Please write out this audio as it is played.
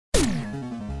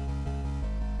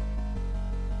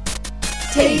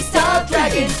Taste of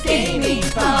Dragons Gaming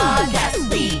Podcast.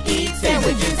 We eat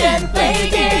sandwiches and play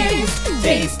games.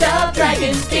 Taste of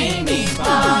Dragons Gaming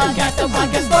Podcast. A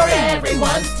podcast for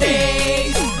everyone's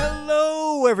taste.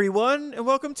 Hello, everyone, and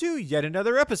welcome to yet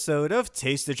another episode of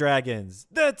Taste the Dragons,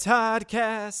 the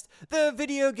Toddcast, the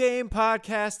video game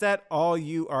podcast that all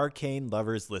you arcane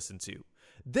lovers listen to.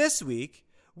 This week,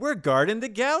 we're guarding the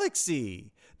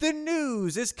galaxy. The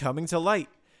news is coming to light.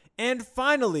 And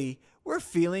finally, we're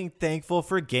feeling thankful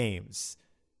for games.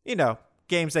 You know,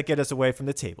 games that get us away from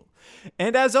the table.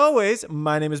 And as always,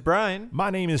 my name is Brian. My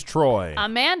name is Troy.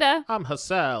 Amanda. I'm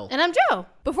Hassel. And I'm Joe.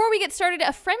 Before we get started,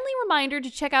 a friendly reminder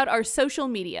to check out our social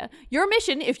media. Your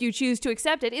mission, if you choose to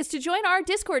accept it, is to join our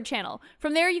Discord channel.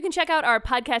 From there, you can check out our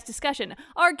podcast discussion,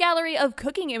 our gallery of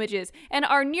cooking images, and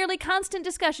our nearly constant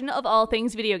discussion of all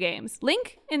things video games.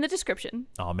 Link in the description.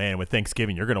 Oh, man, with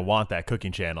Thanksgiving, you're going to want that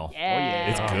cooking channel.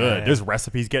 Yeah. It's good. man. There's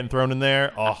recipes getting thrown in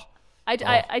there. Oh,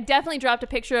 I definitely dropped a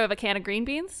picture of a can of green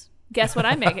beans. Guess what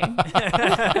I'm making?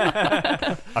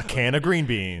 a can of green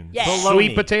beans. Yeah.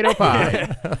 Sweet potato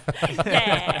pie.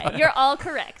 Yeah, you're all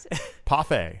correct.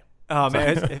 Parfait. Oh,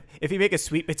 man, if you make a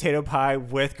sweet potato pie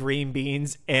with green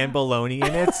beans and bologna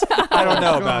in it, I don't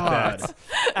know about that.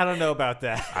 I don't know about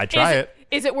that. I try it.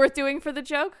 Is it worth doing for the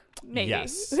joke? Maybe.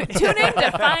 Yes. Tune in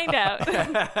to find out.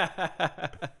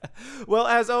 Well,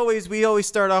 as always, we always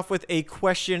start off with a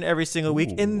question every single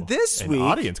week. And this An week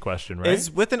audience question, right?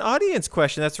 is with an audience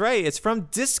question. That's right. It's from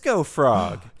Disco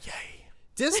Frog. Yay.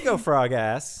 Disco Frog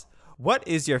asks, what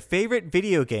is your favorite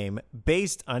video game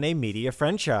based on a media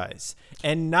franchise?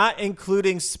 And not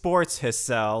including sports,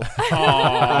 Hassel.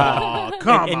 Oh,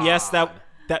 come And yes, that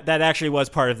actually was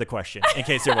part of the question, in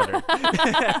case you're wondering. They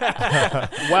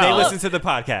Well, listen to the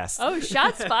podcast. Oh,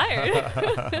 shots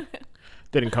fired.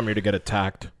 didn't come here to get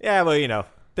attacked. Yeah, well, you know,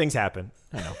 things happen.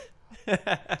 I know.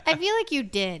 I feel like you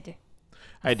did.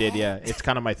 I did, yeah. It's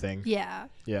kind of my thing. Yeah.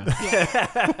 Yeah.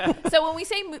 So when we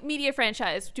say media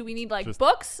franchise, do we need like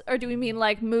books or do we mean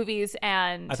like movies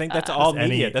and... I think that's all Just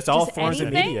media. any- That's all just forms of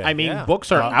anything? media. I mean, Yeah.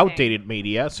 books are Okay. outdated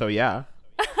media, so yeah.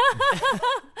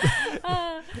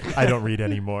 I don't read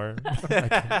anymore.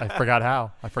 I forgot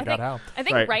how. I forgot how. I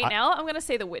think Right. right now I'm going to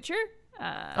say The Witcher.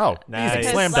 Oh, Nice.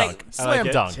 easy. Slam Like- dunk. I like Slam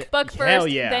it. dunk. Book first, Hell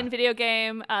yeah. then video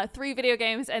game, 3 video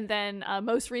games, and then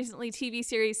most recently TV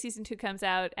series season 2 comes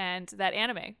out, and that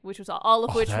anime, which was all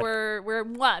of which that- were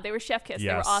mwah, they were chef kiss. They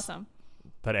were Yes. awesome.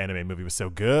 That anime movie was so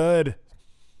good.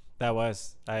 That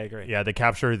was. I agree. Yeah, they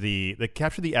capture the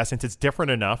essence. It's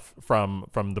different enough from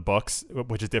the books,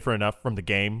 which is different enough from the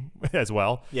game as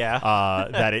well. Yeah.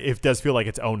 That it does feel like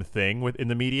its own thing in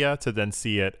the media to then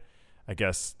see it. I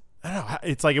guess I don't know.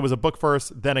 It's like it was a book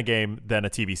first, then a game, then a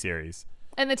TV series.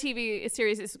 And the TV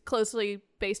series is closely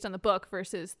based on the book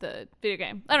versus the video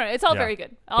game. I don't know. It's all Yeah, very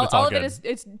good. but it's all of it good. is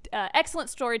it's excellent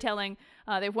storytelling.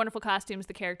 They have wonderful costumes.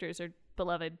 The characters are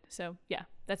beloved. So yeah,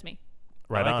 that's me.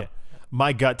 Right like on. it.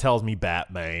 My gut tells me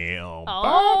Batman.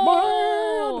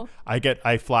 Oh,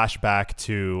 I flash back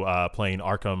to playing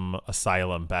Arkham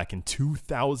Asylum back in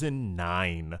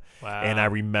 2009. Wow. And I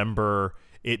remember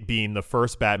it being the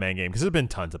first Batman game, because there's been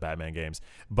tons of Batman games,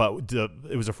 but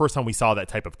it was the first time we saw that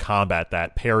type of combat,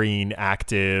 that parrying,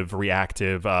 active,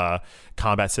 reactive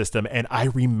combat system. And I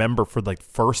remember for the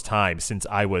first time since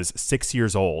I was 6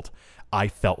 years old, I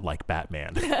felt like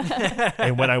Batman.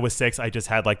 And when I was 6, I just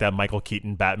had like that Michael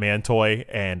Keaton Batman toy.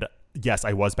 And yes,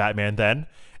 I was Batman then.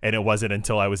 And it wasn't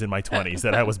until I was in my 20s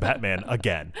that I was Batman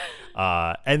again.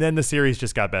 And then the series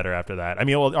just got better after that. I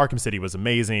mean, well, Arkham City was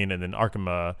amazing. And then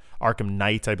Arkham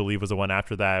Knight, I believe, was the one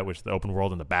after that, which is the open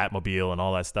world and the Batmobile and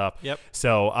all that stuff. Yep.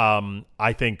 So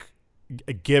I think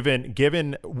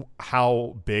given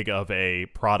how big of a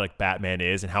product Batman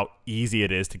is and how easy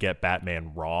it is to get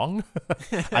Batman wrong,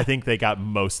 I think they got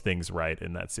most things right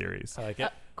in that series. I like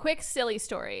it. quick silly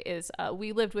story is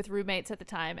we lived with roommates at the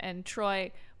time, and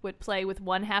Troy would play with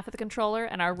one half of the controller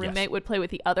and our roommate would play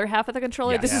with the other half of the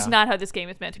controller. Yes. This is not how this game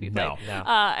is meant to be played. No.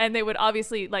 And they would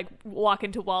obviously like walk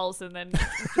into walls and then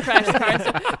crash the car and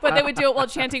stuff. But they would do it while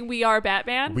chanting, "We are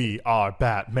Batman." We are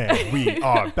Batman. We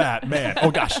are Batman.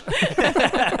 Oh gosh.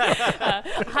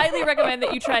 Highly recommend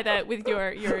that you try that with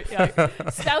your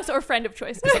spouse or friend of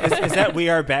choice. Is that We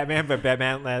Are Batman, but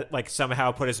Batman like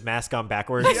somehow put his mask on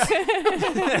backwards?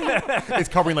 It's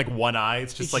covering like one eye.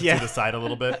 It's just like Yeah. to the side a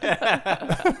little bit.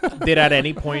 Did at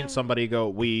any point somebody go,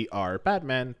 "We are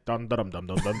Batman"? Dum dum dum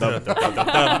dum dum dum dum dum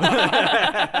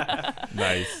dum.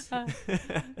 Nice.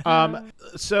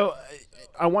 So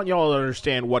I want y'all to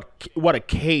understand what a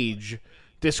cage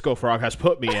Disco Frog has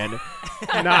put me in,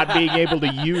 not being able to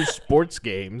use sports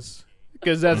games,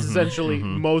 because that's essentially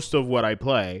most of what I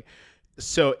play.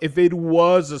 So if it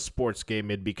was a sports game,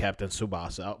 it'd be Captain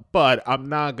Tsubasa. But I'm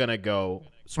not gonna go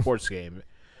sports game.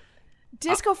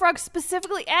 Disco Frog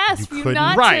specifically asked You you couldn't-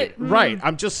 not Right, to. right.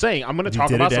 I'm just saying. I'm gonna talk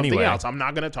did about it something anyway. else. I'm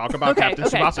not gonna talk about Okay, Captain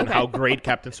okay, Tsubasa and okay. how great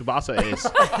Captain Tsubasa is.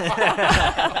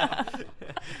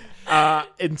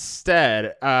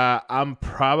 Instead, I'm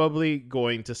probably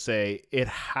going to say it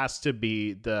has to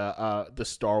be the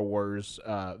Star Wars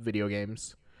video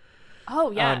games.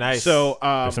 Oh yeah. Oh, nice. So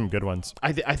There's some good ones.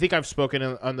 I think I've spoken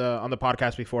on the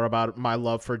podcast before about my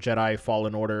love for Jedi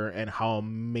Fallen Order and how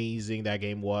amazing that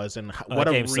game was, and what that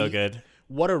a game's so good.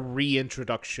 What a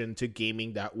reintroduction to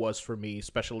gaming that was for me,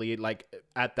 especially like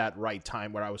at that right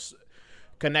time where I was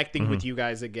connecting with you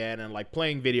guys again and like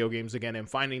playing video games again and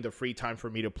finding the free time for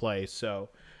me to play. So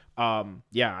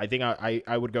yeah, I think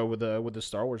I would go with the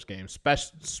Star Wars games,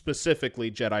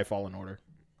 specifically Jedi Fallen Order.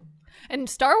 And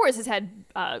Star Wars has had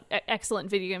excellent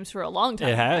video games for a long time.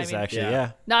 It has, I mean, actually, yeah.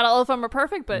 yeah. Not all of them are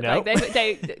perfect, but Nope. like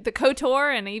they the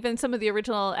KOTOR and even some of the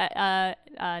original NES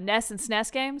and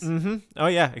SNES games. Oh,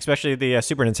 yeah, especially the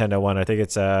Super Nintendo one. I think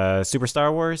it's Super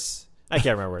Star Wars. I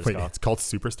can't remember what it's Wait, called. it's called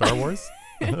Super Star Wars?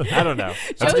 I don't know.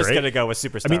 I'm just great. going to go with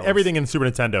Super I Star mean, Wars. everything in Super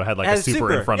Nintendo had like a Has super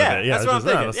super. in front Yeah, of it. Yeah, that's it's what I'm just,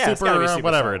 thinking. Yeah, it's gotta be Super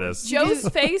whatever Star it is. Joe's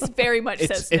face very much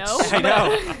says no. I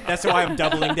know. That's why I'm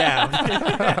doubling down.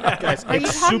 Guys, Are you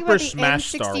it's talking Super about the Smash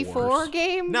Star N64 Wars.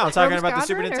 game? No, I'm talking Rogue about the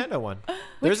Super Squadron, or- Nintendo one. Which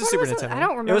There's a one Super was it? Nintendo I one. don't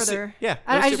It remember. was su- yeah, it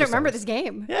I was just Super don't remember Star this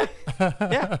game.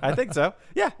 Yeah, I think so.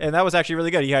 Yeah, and that was actually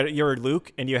really good. You were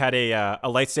Luke, and you had a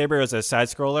lightsaber. It was a side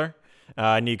scroller,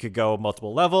 and you could go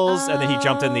multiple levels. And then he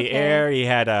jumped in the okay. air. He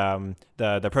had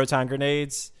the proton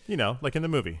grenades. You know, like in the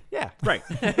movie. Yeah, Right.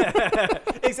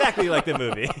 exactly like the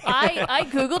movie. I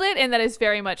googled it, and that is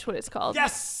very much what it's called.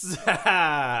 Yes.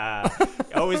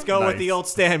 Always go with Nice. the old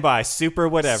standby. Super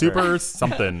whatever. Super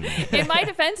something. In my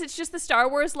defense, it's just the Star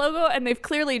Wars logo, and they've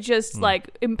clearly just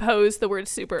like imposed the word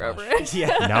 "super" over it. Yeah.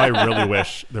 Now I really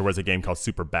wish there was a game called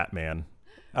Super Batman.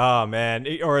 Oh man,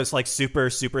 or it's like Super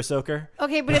Soaker.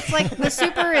 Okay, but it's like the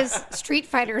super is Street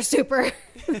Fighter Super.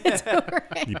 It's over.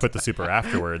 You put the super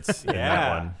afterwards in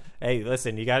that one. Hey,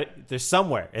 listen, you got it. There's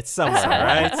somewhere. It's somewhere,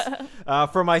 right?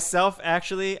 For myself,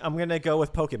 actually, I'm gonna go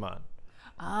with Pokemon.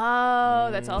 Oh,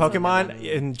 that's also a good one. Pokemon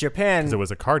in Japan. It was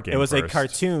a card game. It was a first.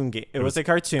 cartoon game. It was a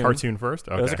cartoon. Cartoon first?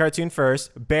 Okay. It was a cartoon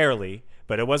first, barely,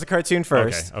 but it was a cartoon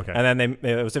first. Okay. And then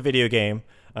it was a video game,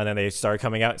 and then they started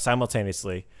coming out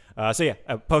simultaneously. So yeah,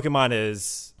 Pokemon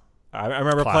is. I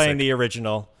remember Classic. playing the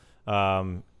original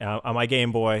on my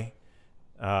Game Boy,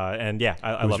 and yeah,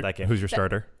 I love that game. Who's your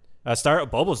starter?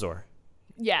 Start Bulbasaur.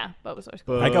 Yeah,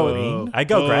 Bulbasaur. I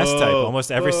go grass type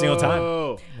almost every single time.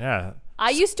 Oh, Yeah. I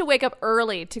used to wake up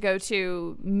early to go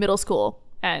to middle school,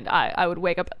 and I would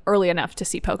wake up early enough to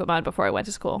see Pokemon before I went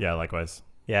to school. Yeah, likewise.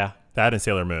 Yeah, That and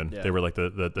Sailor Moon. They were like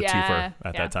the Yeah, twofer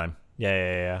at yeah. that time.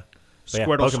 yeah. But yeah,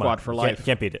 Squirtle Pokemon. Squad for You can't- life. You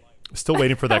can't beat it. Still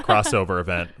waiting for that crossover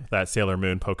event, that Sailor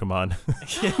Moon Pokemon.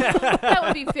 That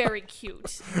would be very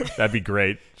cute. That'd be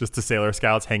great. Just the Sailor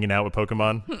Scouts hanging out with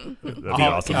Pokemon. That'd be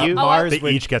awesome. can you- Mars They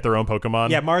would, each get their own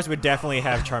Pokemon. yeah, Mars would definitely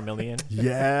have Charmeleon.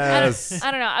 Yes.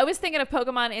 I don't know. I was thinking of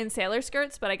Pokemon in sailor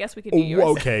skirts, but I guess we could do yours. Ooh,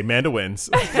 okay, Manda wins.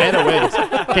 Anna wins.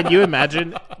 Can you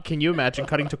imagine? Can you imagine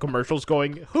cutting to commercials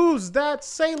going, "Who's that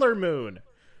Sailor Moon?"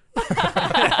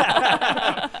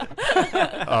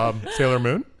 Sailor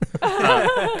Moon?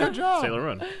 Sailor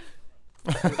Moon.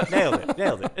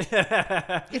 Nailed it.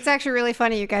 It's actually really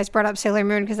funny you guys brought up Sailor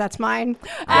Moon because that's mine.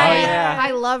 yeah.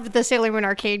 I loved the Sailor Moon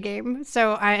arcade game.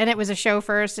 And it was a show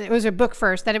first. It was a book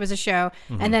first, then it was a show,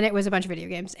 and then it was a bunch of video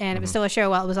games. And it was still a show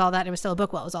while it was all that. And it was still a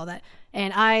book while it was all that.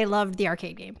 And I loved the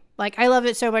arcade game. Like, I loved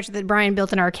it so much that Brian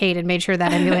built an arcade and made sure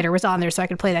that emulator was on there so I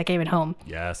could play that game at home.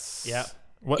 Yes. Yeah.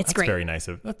 Well, It's that's great. very nice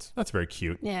of. That's very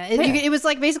cute. Yeah, it was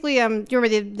like basically, you remember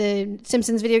the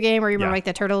Simpsons video game, or you remember Yeah. like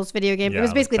the Turtles video game? Yeah, it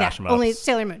was basically like that, bash 'em only ups.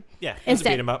 Sailor Moon. Yeah, it was a Instead.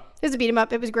 beat 'em up. It was a beat 'em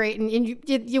up. It was great, and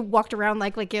you walked around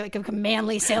like a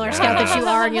manly Sailor Scout that you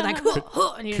are, and you're like,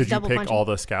 and you Could just you double pick punch all 'em.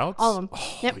 the scouts? All of them.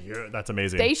 Yep. Yeah, that's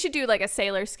amazing. They should do like a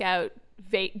Sailor Scout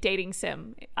dating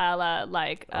sim, a la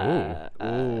like.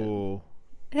 Ooh.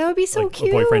 That would be so like cute.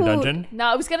 a boyfriend dungeon, No,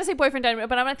 I was gonna say boyfriend dungeon,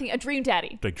 but I'm not thinking a dream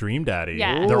daddy. like Dream Daddy.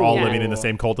 Yeah. They're all Yeah. living in the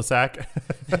same cul-de-sac.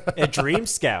 Dream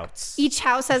Scouts. Each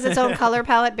house has its own color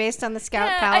palette based on the Scout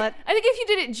Yeah, palette. I think if you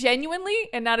did it genuinely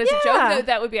and not as a Yeah. joke,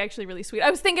 that would be actually really sweet.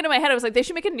 I was thinking in my head, I was like, they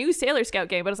should make a new Sailor Scout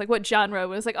game, but I was like, what genre? It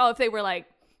was like, oh, if they were like,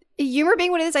 Humor being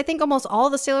what it is, I think almost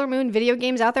all the Sailor Moon video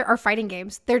games out there are fighting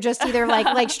games. They're just either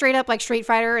like straight up like Street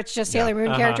Fighter. It's just Sailor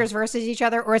Moon characters versus each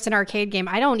other, or it's an arcade game.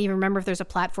 I don't even remember if there's a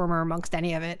platformer amongst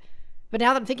any of it. But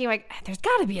now that I'm thinking, like, there's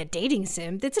got to be a dating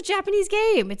sim. It's a Japanese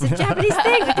game. It's a Japanese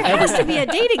thing. Like, there has to be a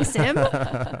dating sim.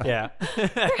 Yeah. There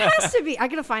has to be. I'm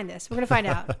going to find this. We're going to find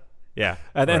out. Yeah.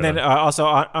 And then also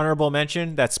honorable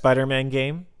mention, that Spider-Man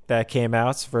game that came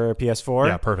out for PS4.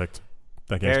 Yeah, perfect.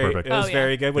 That game's perfect. It was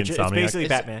very good, which is Insomniac. basically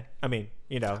Batman. I mean,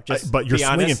 just but you're be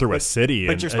swinging honest, through a city.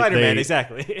 But and you're Spider-Man, they-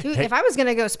 exactly. Dude, if I was going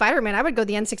to go Spider-Man, I would go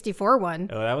the N64 one.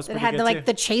 Oh, that was It pretty had good the, like too.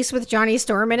 the chase with Johnny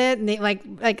Storm in it, and I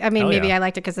mean, Hell maybe yeah. I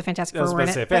liked it because the Fantastic I was Four were in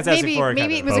about to say, it. But Fantastic Four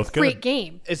maybe kinda it was a both great good.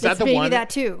 game. Is that It's the maybe one- that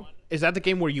too? Is that the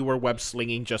game where you were web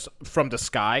slinging just from the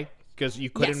sky because you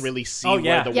couldn't Yes. really see Oh,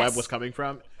 yeah. where the Yes. web was coming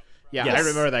from? Yeah, Yes. I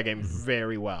remember that game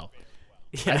very well.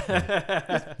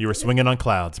 You were swinging on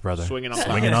clouds, brother. Swinging on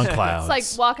Swinging on clouds.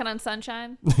 It's like walking on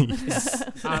sunshine.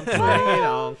 I'm swinging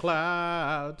on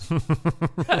clouds.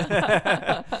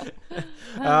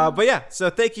 But yeah, so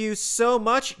thank you so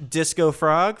much, Disco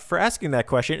Frog, for asking that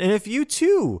question. And if you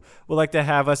too would like to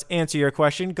have us answer your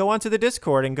question, go onto the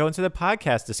Discord and go into the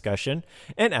podcast discussion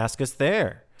and ask us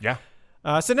there. Yeah.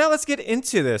 So now let's get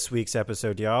into this week's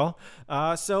episode, y'all.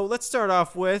 So let's start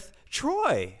off with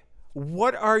Troy.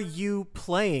 What are you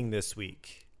playing this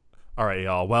week? All right,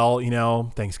 y'all. Well,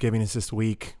 Thanksgiving is this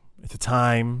week. It's a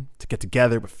time to get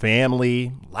together with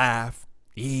family, laugh,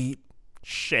 eat,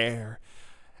 share,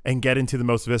 and get into the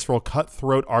most visceral,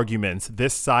 cutthroat arguments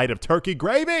this side of turkey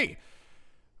gravy.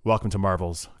 Welcome to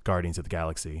Marvel's Guardians of the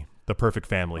Galaxy, the perfect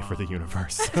family for the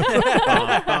universe.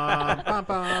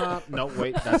 No,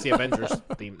 wait, that's the Avengers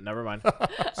theme. Never mind.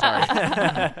 Sorry.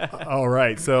 All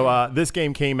right. So this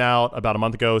game came out about a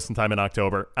month ago, sometime in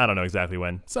October. I don't know exactly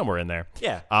when. Somewhere in there.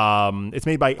 Yeah. It's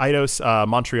made by Eidos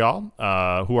Montreal,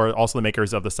 who are also the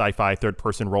makers of the sci-fi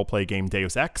third-person role-play game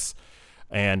Deus Ex,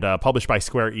 and published by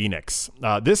Square Enix.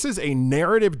 This is a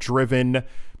narrative-driven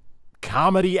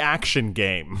comedy action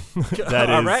game. That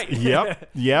is, All right.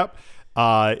 Yep.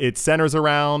 It centers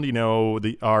around,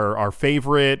 our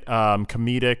favorite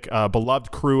comedic,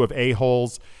 beloved crew of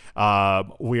a-holes.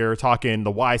 We're talking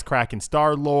the wisecracking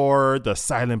Star-Lord, the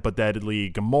silent but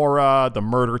deadly Gamora, the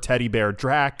murder teddy bear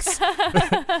Drax.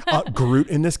 Groot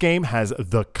in this game has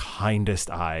the kindest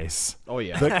eyes. Oh,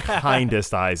 yeah. The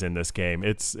kindest eyes in this game.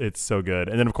 It's so good.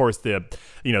 And then of course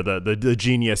the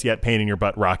genius yet pain in your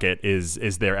butt Rocket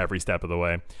is there every step of the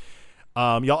way.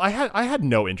 Y'all, I had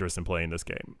no interest in playing this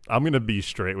game. I'm gonna be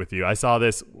straight with you. I saw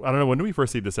this. I don't know, when did we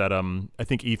first see this at I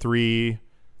think E3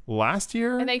 last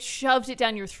year. And they shoved it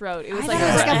down your throat. It was I like, thought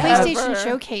it was like a forever. PlayStation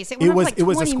showcase. It went on for was- like it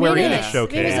was a 20 Square Enix minutes.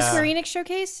 showcase. It was a Yeah. Square Enix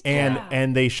showcase.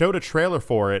 And they showed a trailer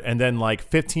for it, and then like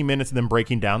 15 minutes of them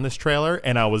breaking down this trailer,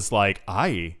 and I was like,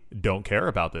 I don't care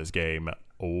about this game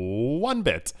one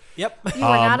bit. Yep. You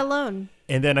are not alone.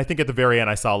 And then I think at the very end,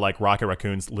 I saw like Rocket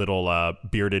Raccoon's little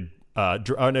bearded.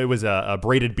 It was a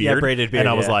braided beard. braided beard, and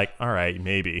I was yeah. like, all right,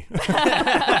 maybe.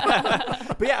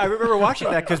 But yeah, I remember watching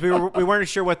that because we weren't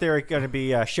sure what they were going to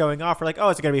be showing off. We're like, oh,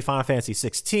 it's going to be Final Fantasy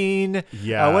 16.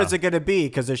 Yeah. What is it going to be?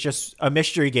 Because it's just a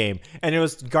mystery game. And it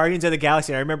was Guardians of the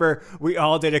Galaxy. And I remember we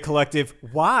all did a collective,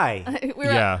 why? We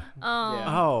were Yeah.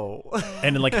 Oh.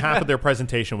 And then like half of their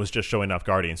presentation was just showing off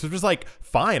Guardians, which was like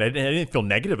fine. I didn't feel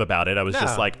negative about it. I was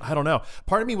just No. like, I don't know.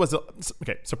 Part of me was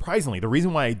okay. Surprisingly, the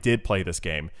reason why I did play this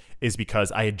game is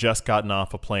because I had just gotten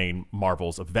off of playing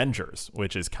Marvel's Avengers,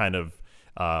 which is kind of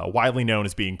widely known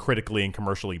as being critically and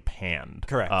commercially panned.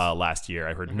 Correct. Last year,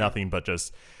 I heard nothing but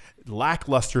just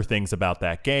lackluster things about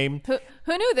that game. Who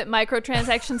knew that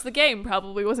microtransactions, the game,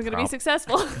 probably wasn't going to be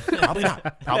successful? Probably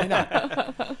not. Probably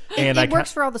not. And It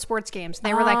works for all the sports games.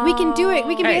 They were like, we can do it.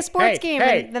 We can be a sports game.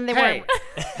 And then they weren't.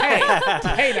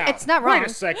 Hey now. It's not wrong. Wait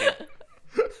a second.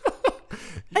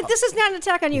 This is not an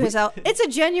attack on you, Hazel. It's a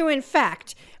genuine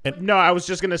fact. No, I was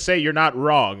just going to say you're not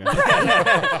wrong.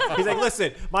 He's like,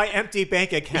 listen, my empty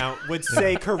bank account would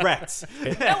say correct.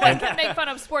 No one can make fun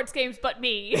of sports games but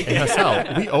me. And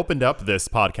Hassel, we opened up this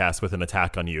podcast with an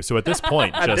attack on you. So at this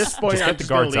point, At this point, just I'm get the just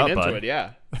going guards to up, lean into bud. it,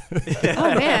 yeah.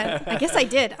 Oh, man. I guess I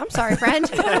did. I'm sorry, friend.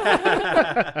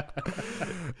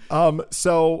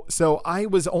 So I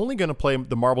was only going to play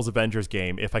the Marvel's Avengers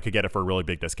game if I could get it for a really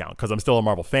big discount because I'm still a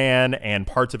Marvel fan and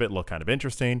parts of it look kind of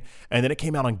interesting. And then it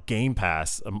came out on Game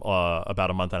Pass about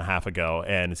a month and a half ago.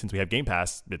 And since we have Game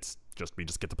Pass, we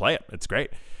just get to play it. It's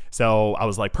great. So I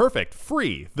was like, perfect,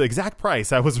 free, the exact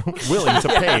price I was willing to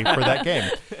pay for that game.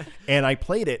 And I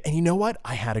played it. And you know what?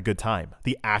 I had a good time.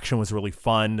 The action was really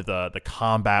fun. The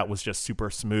combat was just super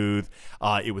smooth.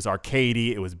 It was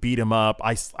arcadey. It was beat 'em up.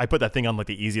 I put that thing on like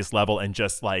the easiest level and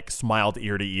just like smiled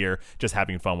ear to ear, just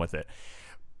having fun with it.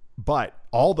 But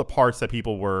all the parts that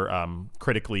people were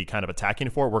critically kind of attacking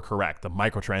for were correct. The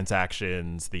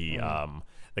microtransactions, the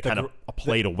kind of a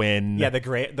play to win. Yeah, the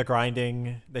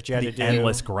grinding that you had to do.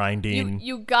 Endless grinding.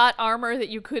 You got armor that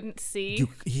you couldn't see.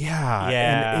 Yeah.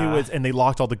 And they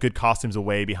locked all the good costumes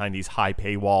away behind these high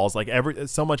paywalls. Like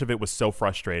so much of it was so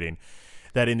frustrating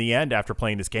that in the end, after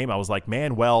playing this game, I was like,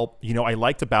 man, well, I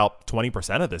liked about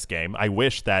 20% of this game. I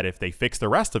wish that if they fixed the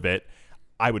rest of it,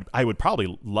 I would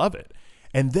probably love it.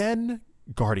 And then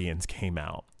Guardians came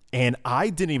out. And I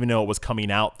didn't even know it was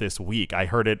coming out this week. I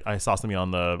heard it. I saw something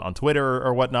on Twitter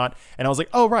or whatnot. And I was like,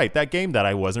 oh, right. That game that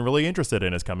I wasn't really interested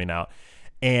in is coming out.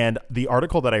 And the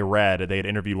article that I read, they had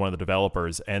interviewed one of the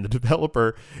developers. And the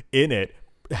developer in it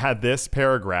had this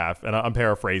paragraph, and I'm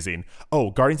paraphrasing.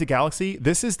 Oh, Guardians of the Galaxy,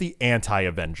 this is the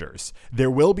anti-Avengers. There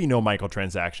will be no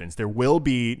microtransactions. There will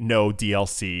be no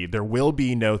DLC. There will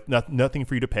be nothing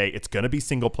for you to pay. It's going to be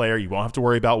single player. You won't have to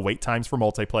worry about wait times for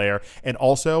multiplayer. And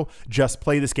also, just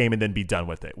play this game and then be done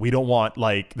with it. We don't want,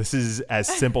 this is as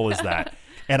simple as that.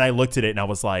 And I looked at it and I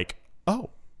was like, oh,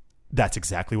 that's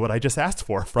exactly what I just asked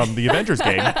for from the Avengers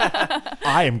game.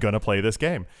 I am going to play this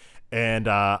game. And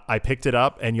I picked it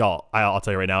up, and y'all, I'll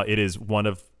tell you right now, it is one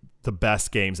of the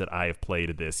best games that I have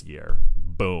played this year.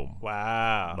 Boom.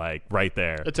 Wow. Right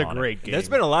there. It's a great game. There's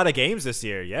been a lot of games this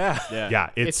year. Yeah.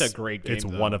 Yeah. It's a great game. It's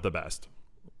one of the best.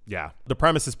 Yeah. The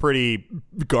premise is pretty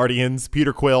Guardians.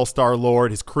 Peter Quill,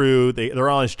 Star-Lord, his crew, they're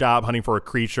on his job hunting for a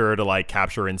creature to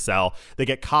capture and sell. They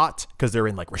get caught because they're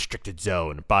in restricted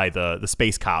zone by the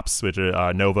space cops, which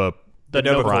are Nova. The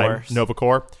Nova Corps. Nova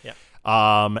Corps. Yeah.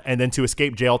 And then to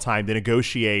escape jail time, they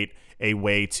negotiate a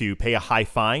way to pay a high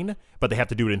fine, but they have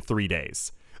to do it in 3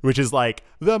 days, which is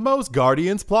the most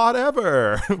Guardians plot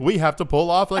ever. We have to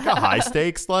pull off a high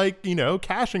stakes,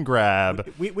 cash and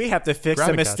grab. We have to fix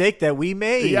a mistake that we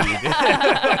made. Yeah.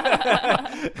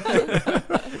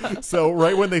 So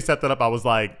right when they set that up, I was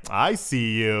like, I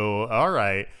see you. All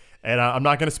right. And I'm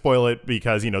not going to spoil it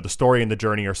because, the story and the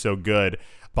journey are so good.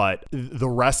 But the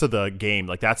rest of the game,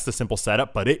 that's the simple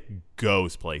setup, but it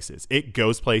goes places. It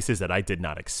goes places that I did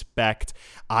not expect.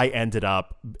 I ended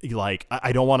up,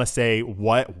 I don't want to say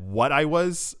what I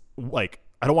was, I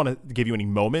don't want to give you any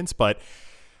moments, but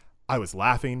I was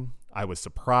laughing. I was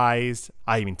surprised.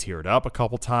 I even teared up a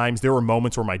couple times. There were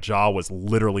moments where my jaw was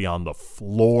literally on the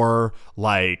floor.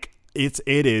 It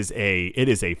is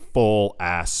a full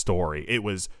ass story. It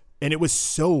was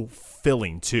so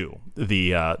filling too,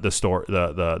 the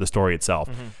story itself.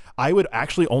 Mm-hmm. I would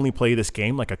actually only play this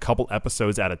game a couple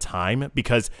episodes at a time,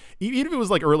 because even if it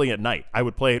was early at night, I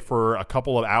would play it for a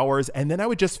couple of hours and then I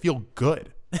would just feel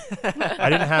good. I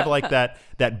didn't have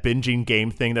that binging game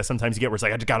thing that sometimes you get where it's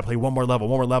I just gotta play one more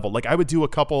level. I would do a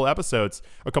couple episodes,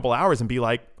 a couple hours and be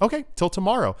okay, till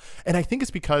tomorrow. And I think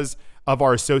it's because of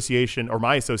our association, or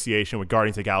my association, with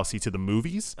Guardians of the Galaxy to the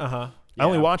movies. Uh-huh. I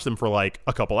only watched them for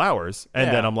a couple hours, and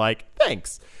then I'm like,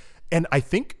 thanks. And I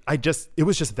think it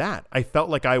was just that. I felt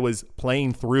like I was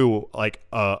playing through a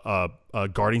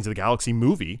Guardians of the Galaxy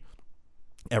movie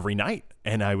every night,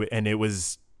 and it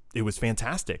was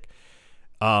fantastic.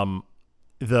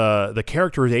 The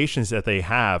characterizations that they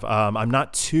have, I'm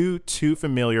not too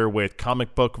familiar with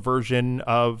comic book version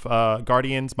of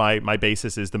Guardians. My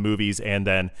basis is the movies, and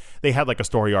then they had a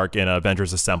story arc in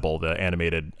Avengers Assemble, the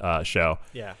animated show.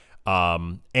 Yeah.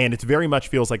 And it very much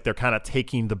feels like they're kind of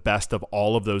taking the best of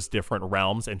all of those different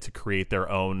realms and to create their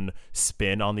own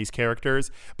spin on these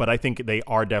characters. But I think they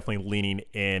are definitely leaning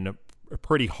in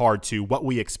pretty hard to what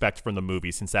we expect from the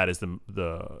movie, since that is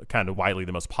the kind of widely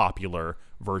the most popular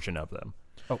version of them.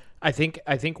 Oh, I think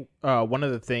one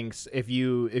of the things, if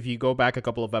you go back a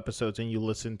couple of episodes and you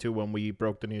listen to when we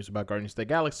broke the news about Guardians of the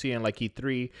Galaxy and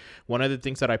E3, one of the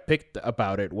things that I picked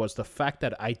about it was the fact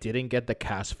that I didn't get the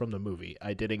cast from the movie.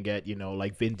 I didn't get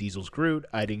Vin Diesel's Groot.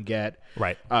 I didn't get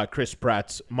Chris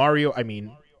Pratt's Mario. I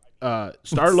mean,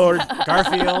 Star-Lord,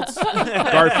 Garfield,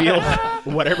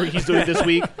 whatever he's doing this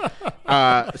week.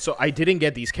 So I didn't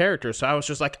get these characters. So I was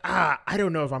just I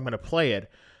don't know if I'm gonna play it,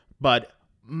 but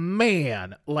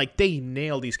man, they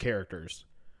nail these characters.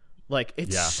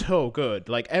 It's so good.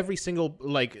 Every single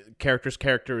character's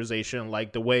characterization,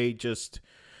 the way just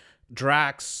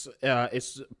Drax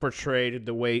is portrayed,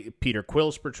 the way Peter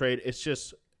Quill's portrayed, it's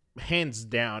just hands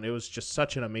down. It was just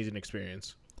such an amazing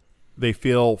experience. They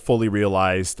feel fully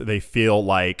realized. They feel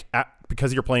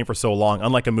because you're playing for so long,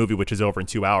 unlike a movie which is over in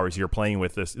 2 hours, you're playing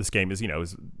with this game is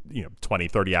 20,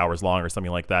 30 hours long or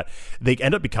something like that. They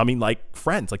end up becoming like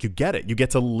friends. Like, you get it. You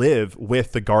get to live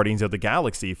with the Guardians of the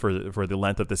Galaxy for the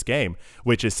length of this game,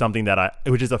 which is something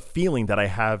which is a feeling that I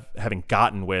haven't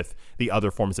gotten with the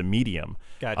other forms of medium.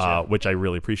 Gotcha. Which I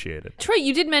really appreciated. Troy,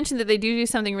 you did mention that they do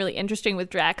something really interesting with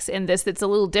Drax in this that's a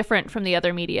little different from the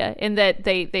other media, in that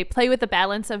they play with the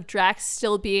balance of Drax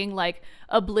still being like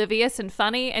oblivious and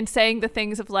funny and saying the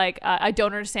things of like, I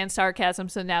don't understand sarcasm,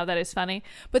 so now that is funny.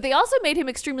 But they also made him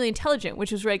extremely intelligent,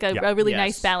 which was like a really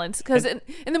nice balance. Because in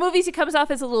the movies, he comes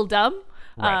off as a little dumb.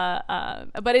 Right.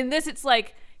 But in this, it's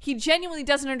like, he genuinely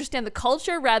doesn't understand the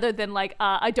culture rather than like,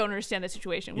 I don't understand the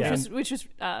situation, which was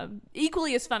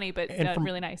equally as funny, but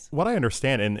really nice. What I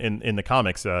understand in the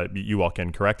comics, you all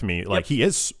can correct me, like, he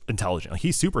is intelligent.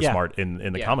 He's super smart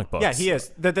in the comic books. Yeah, he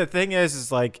is. The thing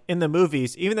is like, in the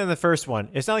movies, even in the first one,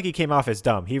 it's not like he came off as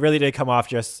dumb. He really did come off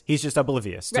he's just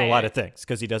oblivious to a lot of things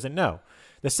because he doesn't know.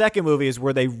 The second movie is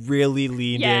where they really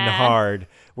leaned in hard,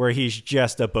 where he's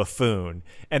just a buffoon.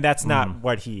 And that's not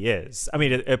what he is. I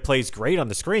mean, it plays great on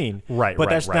the screen, but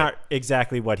that's not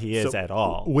exactly what he is at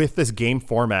all. With this game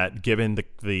format, given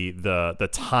the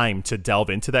time to delve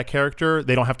into that character,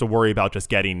 they don't have to worry about just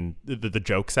getting the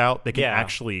jokes out. They can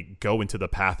actually go into the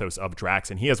pathos of Drax.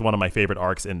 And he has one of my favorite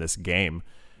arcs in this game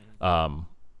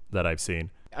that I've seen.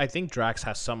 I think Drax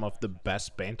has some of the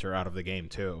best banter out of the game,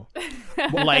 too.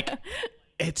 Like...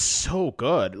 It's so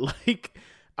good. Like,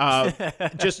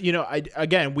 just,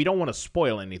 again, we don't want to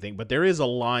spoil anything, but there is a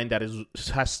line that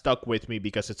has stuck with me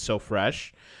because it's so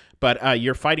fresh. But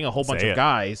you're fighting a whole bunch of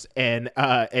guys, and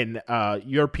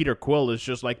your Peter Quill is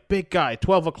just like, big guy,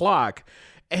 12 o'clock.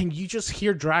 And you just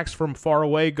hear Drax from far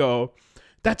away go,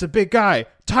 that's a big guy.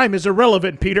 Time is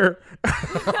irrelevant, Peter.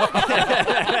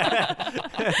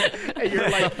 And you're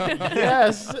like,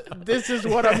 yes, this is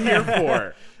what I'm here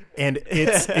for. And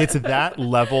it's that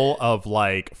level of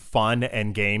like fun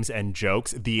and games and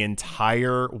jokes the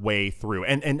entire way through.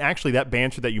 And actually that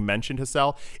banter that you mentioned,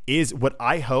 Hassel, is what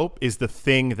I hope is the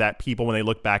thing that people, when they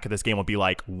look back at this game, will be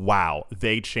like, wow,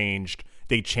 they changed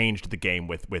the game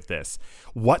with this.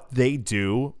 What they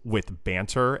do with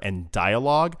banter and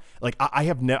dialogue, like I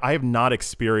have not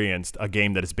experienced a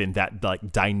game that has been that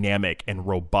like dynamic and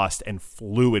robust and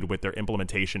fluid with their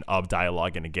implementation of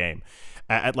dialogue in a game.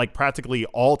 At like practically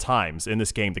all times in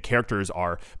this game, the characters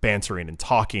are bantering and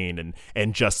talking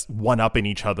and just one-upping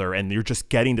each other, and you're just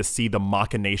getting to see the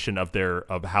machination of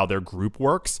how their group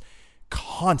works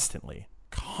constantly.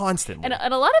 And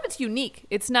a lot of it's unique.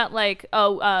 It's not like,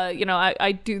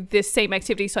 I do this same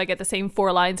activity so I get the same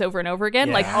 4 lines over and over again.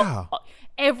 Yeah. Like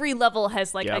every level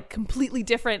has like a completely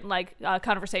different like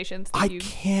conversations. I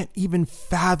can't even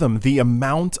fathom the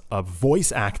amount of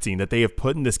voice acting that they have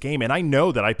put in this game. And I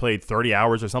know that I played 30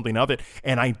 hours or something of it,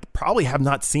 and I probably have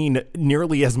not seen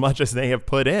nearly as much as they have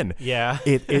put in. Yeah.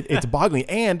 It's boggling.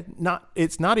 And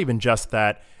it's not even just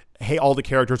that, hey, all the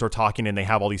characters are talking and they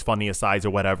have all these funny asides or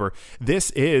whatever.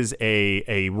 This is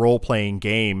a role-playing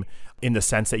game in the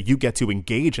sense that you get to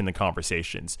engage in the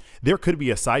conversations. There could be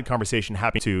a side conversation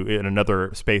happening in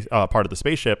another space part of the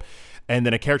spaceship, and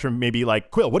then a character may be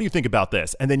like, Quill, what do you think about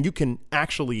this? And then you can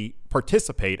actually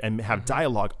participate and have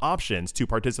dialogue options to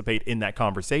participate in that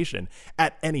conversation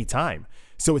at any time.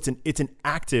 So it's an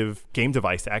active game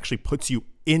device that actually puts you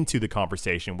into the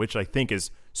conversation, which I think is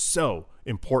so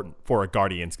important for a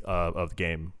Guardians of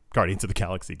the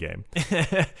Galaxy game.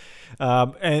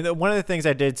 And one of the things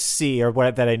I did see, or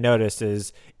that I noticed,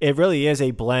 is it really is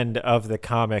a blend of the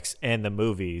comics and the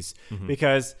movies,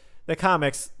 because the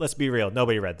comics, let's be real,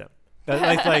 nobody read them.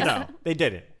 No. They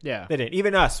didn't. Yeah. They didn't.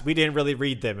 Even us, we didn't really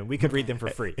read them, and we could read them for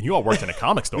free. And you all worked in a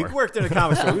comic store. We worked in a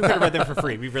comic store. We could have read them for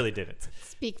free. We really didn't.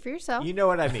 Speak for yourself. You know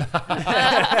what I mean.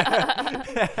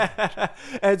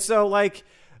 And so, like,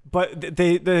 but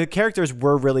the characters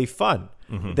were really fun.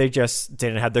 They just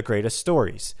didn't have the greatest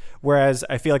stories. Whereas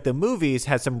I feel like the movies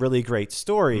had some really great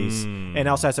stories and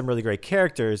also had some really great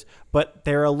characters, but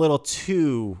they're a little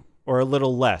too, or a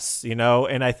little less,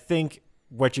 And I think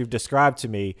what you've described to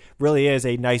me really is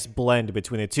a nice blend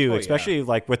between the two, especially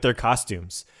like with their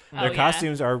costumes. Their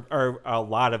costumes are a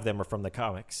lot of them are from the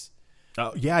comics.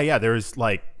 There's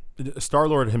like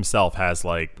Star-Lord himself has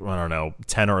like, I don't know,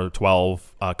 10 or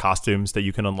 12 costumes that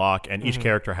you can unlock, and each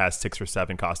character has 6 or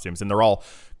 7 costumes, and they're all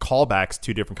callbacks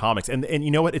to different comics. And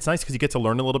you know what? It's nice because you get to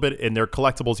learn a little bit, and they're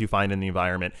collectibles you find in the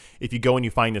environment. If you go and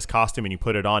you find this costume and you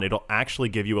put it on, it'll actually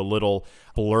give you a little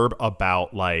blurb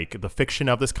about like the fiction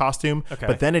of this costume,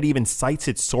 but then it even cites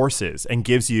its sources and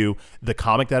gives you the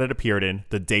comic that it appeared in,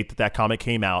 the date that comic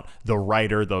came out, the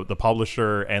writer, the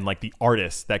publisher, and like the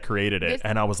artist that created it.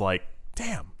 And I was like,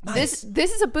 Damn, nice.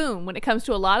 This is a boom when it comes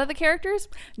to a lot of the characters.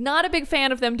 Not a big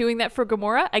fan of them doing that for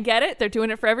Gamora. I get it; they're doing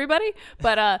it for everybody.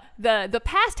 But the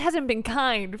past hasn't been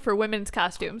kind for women's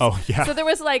costumes. Oh, yeah. So there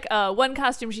was like one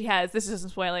costume she has. This doesn't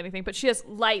spoil anything, but she has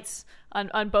lights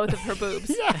on both of her boobs,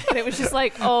 and it was just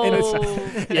like, and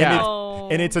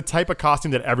it's a type of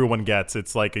costume that everyone gets.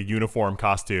 It's like a uniform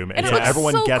costume, and it looks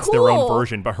everyone so gets their own cool.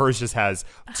 version. But hers just has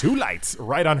 2 lights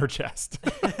right on her chest.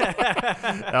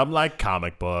 I'm like,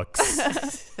 comic books.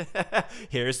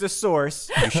 Here's the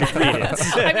source. You should read it.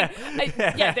 I mean,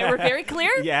 yeah, they were very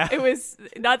clear. Yeah. It was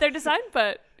not their design,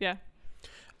 but yeah.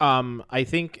 I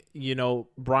think,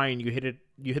 Brian, you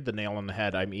hit the nail on the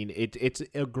head. I mean, it's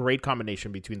a great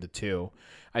combination between the two.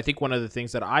 I think one of the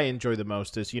things that I enjoy the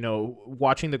most is,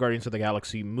 watching the Guardians of the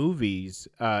Galaxy movies.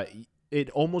 It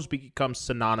almost becomes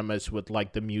synonymous with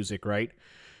like the music, right?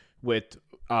 With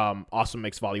Awesome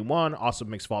Mix Volume 1, Awesome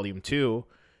Mix Volume 2.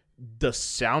 The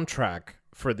soundtrack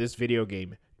for this video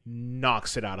game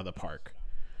knocks it out of the park.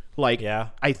 Like, Yeah.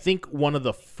 I think one of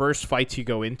the first fights you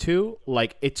go into,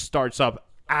 like, it starts up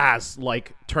as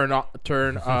like turn up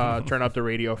the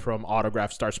radio from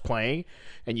Autograph starts playing,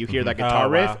 and you hear that guitar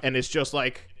riff, wow. and it's just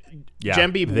like Yeah,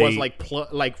 Gemby was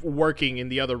like working in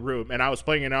the other room, and I was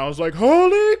playing, and I was like,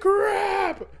 "Holy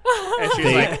crap!" And she's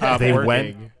like, they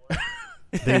working.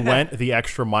 They went the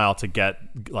extra mile to get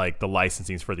like the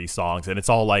licensings for these songs, and it's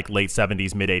all like late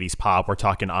 70s, mid 80s pop. We're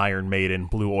talking Iron Maiden,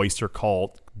 Blue Oyster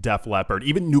Cult, Def Leppard,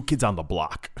 even New Kids on the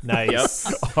Block.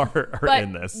 Nice. are But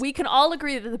in this. we can all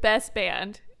agree that the best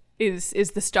band is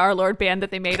the Star-Lord band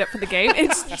that they made up for the game.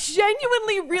 It's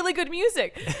genuinely really good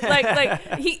music. Like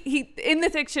he in the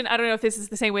fiction, I don't know if this is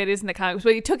the same way it is in the comics,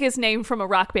 but he took his name from a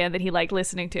rock band that he liked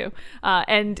listening to.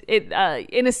 And it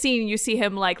in a scene you see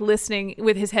him like listening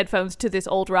with his headphones to this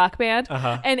old rock band.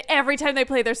 And every time they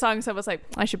play their songs, I was like,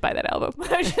 I should buy that album.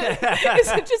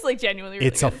 It's just like genuinely really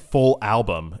It's good. a full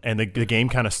album, and the game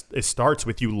kind of it starts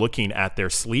with you looking at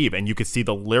their sleeve, and you could see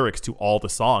the lyrics to all the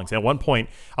songs. And at one point,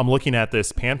 I'm looking at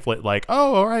this pamphlet like,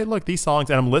 oh, all right, look, these songs,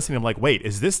 and I'm listening. I'm like, wait,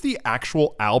 is this the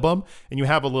actual album? And you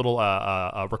have a little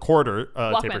recorder,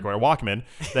 tape recorder, Walkman,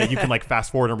 that you can like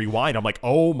fast forward and rewind. I'm like,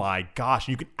 oh my gosh,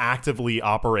 you can actively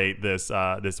operate this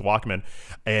Walkman,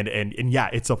 and yeah,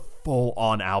 it's a full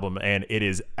on album, and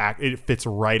it fits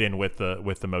right in with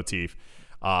the motif.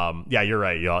 Yeah, you're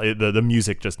right, y'all. The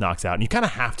music just knocks out, and you kind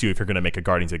of have to if you're going to make a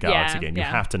Guardians of the Galaxy game. You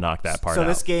have to knock that part out. So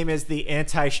this game is the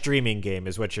anti-streaming game,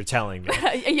 is what you're telling me.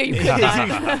 Yeah, you could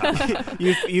not.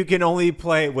 You can only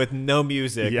play it with no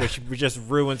music, Yeah. which just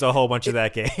ruins a whole bunch of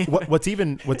that game.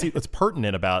 What's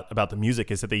pertinent about the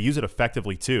music is that they use it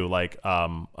effectively too. Like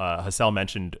Hassel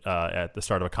mentioned at the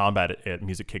start of a combat,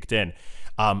 music kicked in.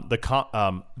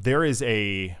 There is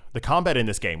the combat in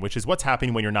this game, which is what's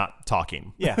happening when you're not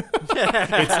talking. Yeah.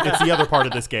 It's the other part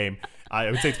of this game. I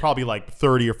would say it's probably like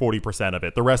 30 or 40% of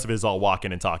it. The rest of it is all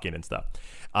walking and talking and stuff.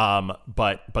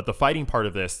 But the fighting part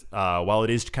of this, while it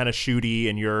is kind of shooty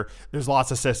and there's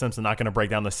lots of systems, I'm not going to break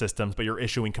down the systems, but you're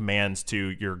issuing commands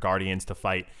to your guardians to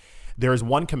fight. There is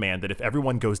one command that if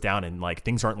everyone goes down and like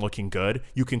things aren't looking good,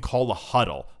 you can call a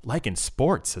huddle, like in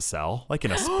sports, Hassel, like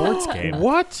in a sports game.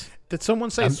 What? Did someone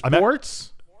say I'm at-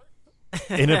 sports?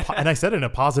 And I said it in a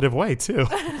positive way too.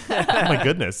 Oh my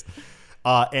goodness.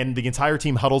 And the entire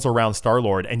team huddles around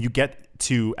Star-Lord, and you get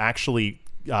to actually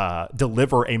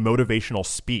deliver a motivational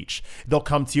speech. They'll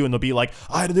come to you and they'll be like,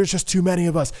 there's just too many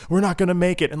of us, we're not going to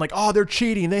make it, and like, they're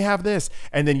cheating, they have this,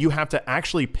 and then you have to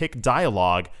actually pick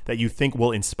dialogue that you think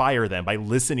will inspire them by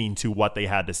listening to what they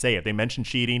had to say. If they mention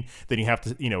cheating, then you have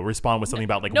to respond with something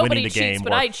about like Nobody winning the cheats, game,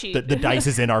 but or I cheat. the dice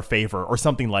is in our favor, or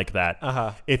something like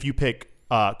that. If you pick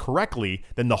correctly,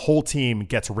 then the whole team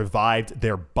gets revived,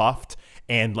 they're buffed,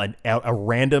 and like a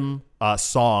random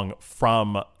song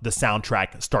from the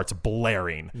soundtrack starts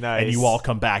blaring. Nice. And you all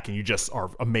come back and you just are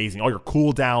amazing. All your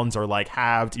cooldowns are like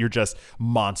halved. You're just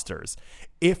monsters.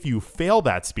 If you fail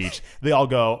that speech, they all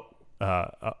go,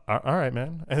 all right,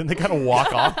 man. And then they kind of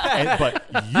walk off, but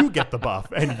you get the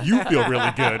buff and you feel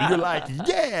really good. You're like,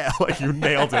 yeah, like you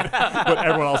nailed it. But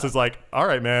everyone else is like, all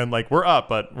right, man, like we're up,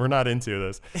 but we're not into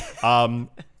this.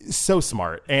 So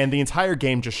smart. And the entire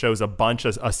game just shows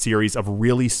a series of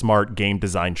really smart game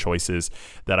design choices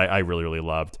that I really, really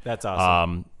loved. That's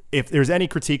awesome. If there's any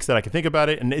critiques that I can think about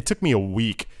it, and it took me a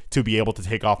week to be able to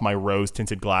take off my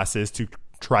rose-tinted glasses to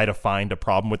try to find a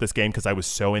problem with this game because I was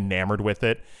so enamored with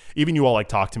it. Even you all like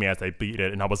talked to me as I beat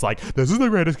it, and I was like, this is the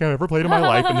greatest game I've ever played in my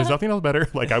life, and there's nothing else better.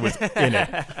 Like I was in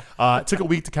it. It took a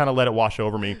week to kind of let it wash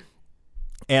over me.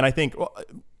 And I think,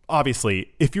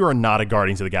 obviously, if you're not a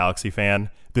Guardians of the Galaxy fan,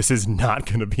 this is not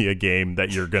going to be a game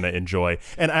that you're going to enjoy.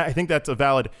 And I think that's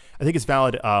it's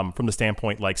valid from the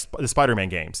standpoint like the Spider-Man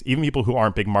games. Even people who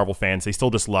aren't big Marvel fans, they still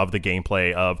just love the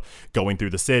gameplay of going through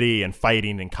the city and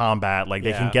fighting and combat. Like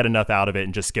they can get enough out of it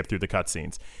and just skip through the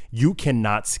cutscenes. You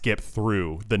cannot skip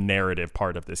through the narrative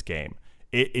part of this game.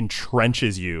 It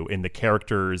entrenches you in the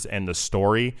characters and the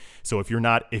story. So if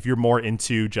you're more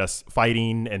into just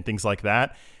fighting and things like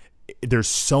that, there's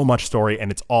so much story, and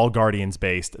it's all Guardians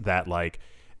based that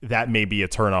may be a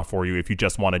turnoff for you if you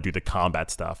just want to do the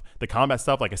combat stuff. The combat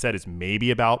stuff, like I said, is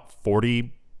maybe about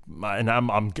 40, and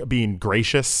I'm being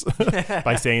gracious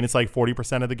by saying it's like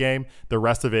 40% of the game. The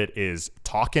rest of it is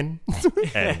talking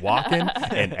and walking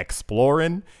and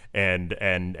exploring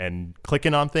and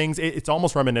clicking on things. It's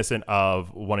almost reminiscent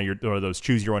of one of those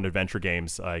choose your own adventure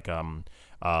games like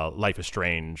Life is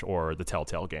Strange or the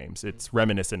Telltale games. It's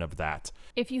reminiscent of that.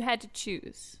 If you had to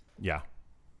choose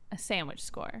a sandwich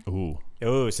score. Ooh,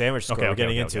 sandwich score. We're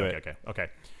getting into it. Okay.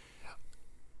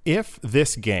 If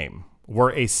this game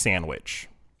were a sandwich,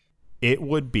 it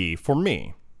would be, for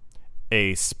me,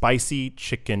 a spicy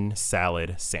chicken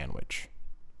salad sandwich.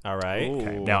 All right.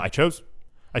 Okay. Now, I chose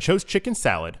chicken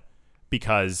salad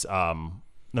because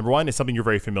number one is something you're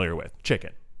very familiar with,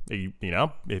 chicken. You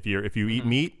know, if you eat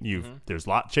meat, there's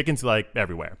chickens like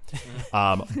everywhere.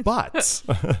 But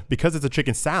because it's a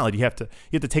chicken salad, you have to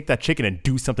take that chicken and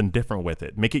do something different with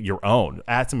it. Make it your own.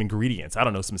 Add some ingredients. I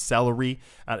don't know, some celery.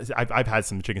 I've had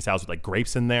some chicken salads with like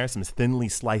grapes in there, some thinly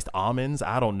sliced almonds.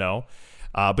 I don't know.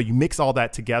 But you mix all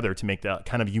that together to make the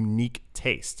kind of unique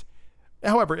taste.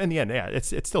 However, in the end,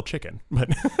 it's still chicken, but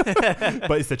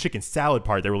but it's the chicken salad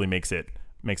part that really makes it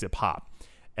pop.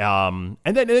 And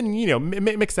then you know,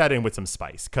 mix that in with some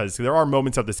spice, because there are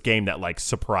moments of this game that like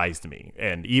surprised me,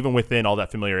 and even within all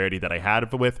that familiarity that I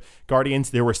had with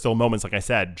Guardians, there were still moments, like I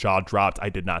said, jaw dropped. I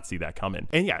did not see that coming.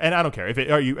 And I don't care if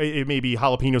it may be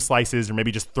jalapeno slices, or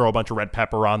maybe just throw a bunch of red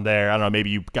pepper on there. I don't know,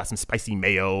 maybe you got some spicy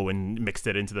mayo and mixed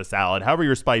it into the salad. However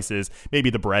your spice is,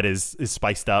 maybe the bread is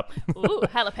spiced up. Ooh,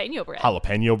 jalapeno bread.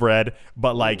 Jalapeno bread,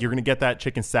 but like you're gonna get that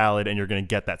chicken salad and you're gonna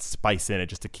get that spice in it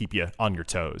just to keep you on your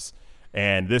toes.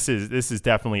 And this is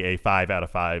definitely a 5 out of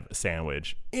 5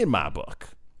 sandwich in my book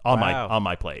on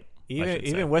my plate.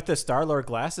 Even with the Star-Lord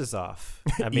glasses off,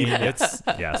 I mean,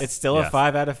 it's still a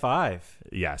 5 out of 5.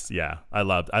 Yes, yeah, I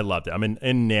loved it. I'm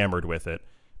enamored with it.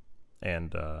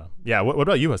 And what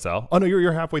about you, Hassel? Oh no,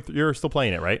 you're halfway through. You're still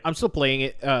playing it, right? I'm still playing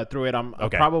it through it. I'm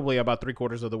probably about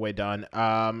 3/4 of the way done.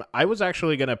 I was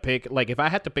actually gonna pick, like, if I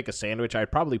had to pick a sandwich,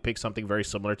 I'd probably pick something very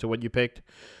similar to what you picked,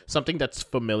 something that's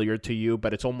familiar to you,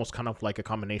 but it's almost kind of like a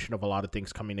combination of a lot of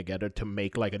things coming together to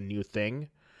make like a new thing.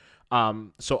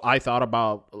 So I thought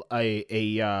about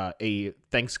a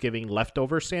Thanksgiving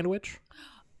leftover sandwich.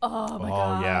 Oh my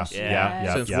gosh.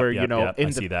 Yeah. Since we're in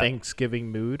the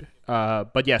Thanksgiving mood.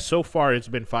 But yeah, so far it's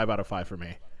been 5 out of 5 for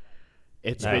me.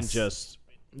 It's been just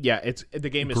the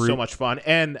game is so much fun,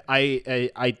 and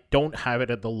I don't have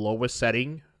it at the lowest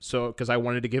setting, so because I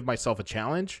wanted to give myself a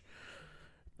challenge.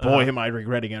 Boy, am I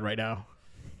regretting it right now.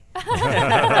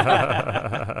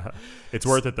 It's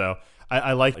worth it though.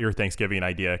 I like your Thanksgiving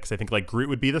idea, because I think like Groot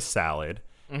would be the salad,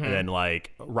 and then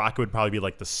like Rocket would probably be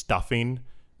like the stuffing.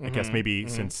 I guess maybe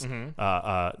since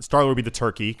Star-Lord would be the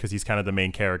turkey, because he's kind of the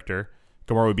main character.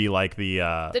 Gamora would be like the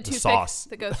sauce.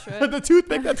 The ghost shred. The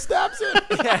toothpick that stabs it.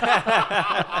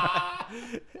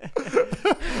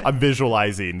 I'm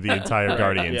visualizing the entire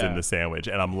Guardians in the sandwich,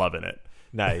 and I'm loving it.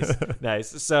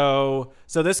 Nice. So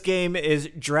this game is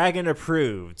Dragon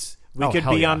approved. We could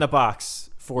be on the box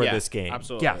for this game.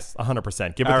 Absolutely. Yes,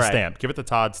 100%. Give it the stamp. Give it the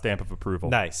Todd stamp of approval.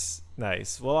 Nice.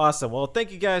 Well, awesome. Well,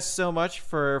 thank you guys so much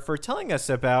for telling us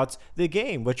about the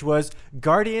game, which was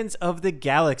Guardians of the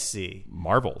Galaxy.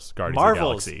 Marvel's Guardians of the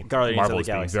Galaxy. Marvel's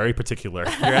being very particular.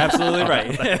 You're absolutely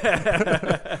right.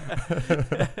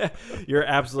 You're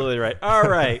absolutely right. All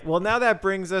right. Well, now that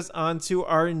brings us on to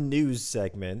our news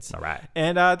segment. All right.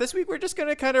 And this week we're just going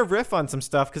to kind of riff on some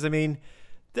stuff, because I mean,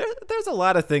 there's a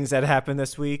lot of things that happened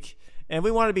this week, and we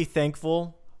want to be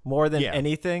thankful more than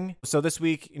anything. So this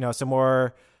week,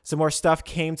 some more stuff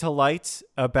came to light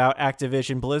about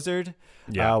Activision Blizzard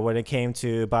when it came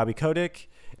to Bobby Kotick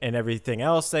and everything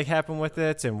else that happened with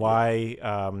it, and why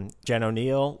Jen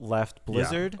O'Neill left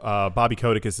Blizzard. Bobby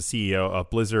Kotick is the CEO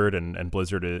of Blizzard, and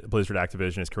Blizzard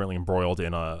Activision is currently embroiled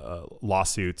in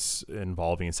lawsuits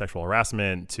involving sexual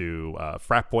harassment to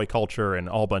frat boy culture and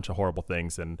a whole bunch of horrible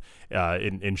things. And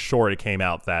in short, it came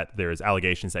out that there's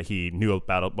allegations that he knew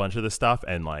about a bunch of this stuff,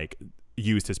 and like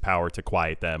used his power to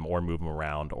quiet them or move them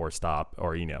around or stop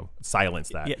or silence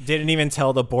that. Yeah, didn't even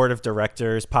tell the board of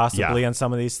directors possibly Yeah. on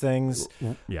some of these things.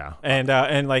 Yeah.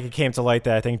 And like it came to light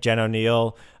that I think Jen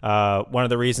O'Neill, one of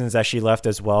the reasons that she left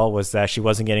as well was that she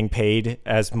wasn't getting paid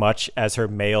as much as her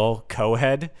male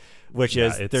co-head, which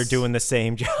is they're doing the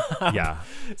same job. Yeah.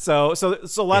 So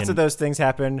lots of those things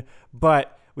happen,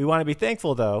 but we want to be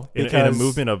thankful though, because in a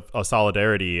movement of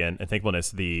solidarity and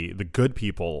thankfulness, the good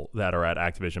people that are at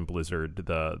Activision Blizzard,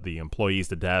 the employees,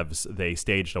 the devs, they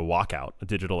staged a walkout,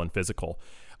 digital and physical,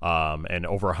 and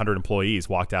over 100 employees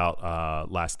walked out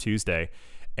last Tuesday,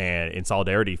 and in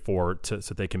solidarity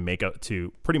so they can make up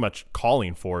to pretty much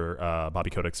calling for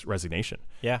Bobby Kotick's resignation.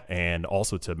 Yeah, and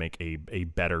also to make a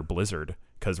better Blizzard,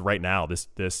 because right now this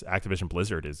Activision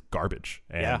Blizzard is garbage,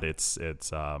 and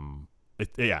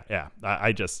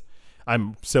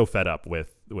I'm so fed up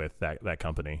with that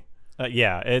company.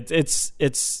 It's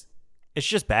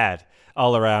just bad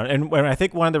all around. And I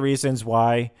think one of the reasons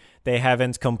why they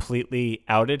haven't completely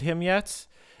outed him yet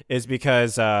is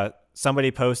because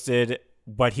somebody posted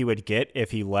what he would get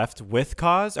if he left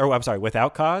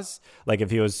without cause. Like if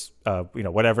he was,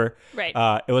 whatever.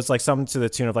 Right. It was like something to the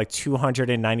tune of like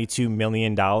 $292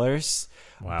 million. Wow.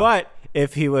 But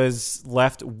if he was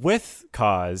left with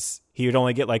cause, he would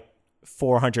only get like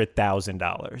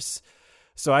 $400,000.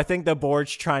 So I think the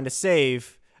board's trying to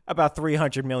save about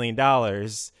 $300 million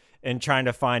and trying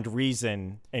to find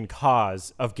reason and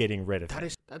cause of getting rid of him.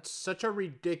 That's such a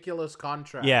ridiculous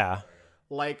contract. Yeah.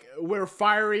 Like, we're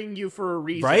firing you for a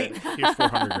reason. Right? Here's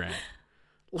 $400,000.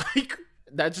 Like,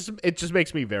 it just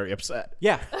makes me very upset.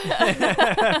 Yeah.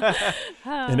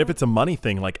 And if it's a money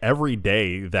thing, like every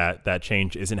day that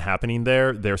change isn't happening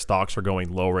there, their stocks are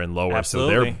going lower and lower.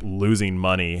 Absolutely. So they're losing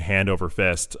money hand over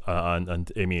fist.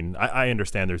 I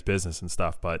understand there's business and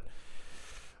stuff, but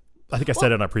I think I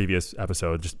said it in a previous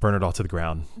episode, just burn it all to the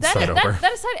ground. Start over.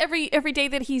 That aside, every day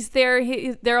that he's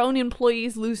there, their own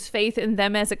employees lose faith in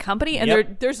them as a company,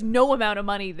 and there's no amount of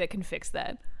money that can fix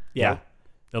that. Yeah.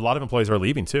 A lot of employees are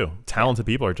leaving too. Talented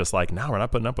people are just like, no, we're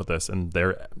not putting up with this. And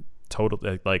they're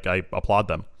totally like, I applaud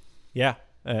them. Yeah.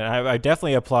 And I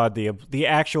definitely applaud the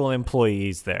actual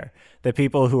employees there. The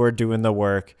people who are doing the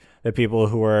work, the people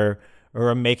who are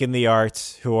making the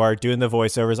art, who are doing the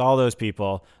voiceovers, all those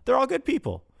people, they're all good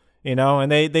people,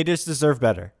 and they just deserve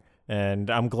better. And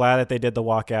I'm glad that they did the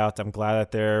walkout. I'm glad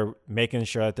that they're making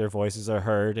sure that their voices are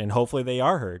heard, and hopefully they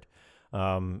are heard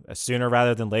sooner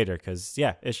rather than later. Because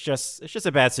it's just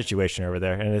a bad situation over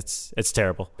there, and it's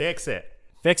terrible. Fix it.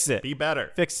 Be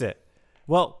better. Fix it.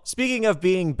 Well, speaking of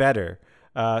being better,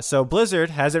 so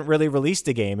Blizzard hasn't really released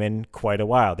a game in quite a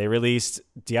while. They released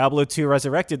Diablo 2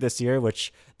 Resurrected this year,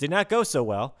 which did not go so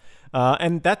well.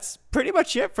 And that's pretty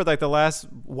much it for like the last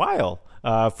while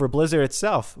for Blizzard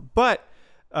itself. But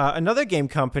another game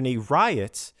company,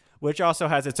 Riot, which also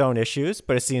has its own issues,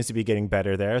 but it seems to be getting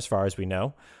better there as far as we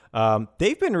know.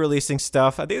 They've been releasing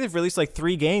stuff. I think they've released like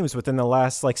 3 games within the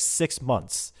last like 6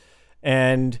 months.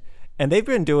 And they've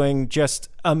been doing just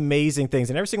amazing things.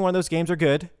 And every single one of those games are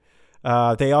good.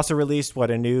 They also released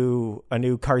a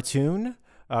new cartoon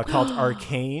called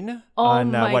Arcane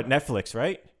on Netflix,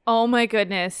 right? Oh my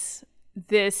goodness.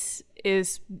 This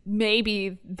is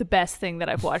maybe the best thing that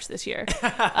I've watched this year.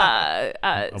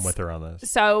 I'm with her on this.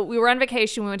 So we were on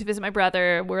vacation. We went to visit my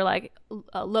brother. We were like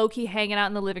low-key hanging out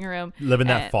in the living room. Living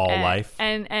that fall life.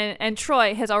 And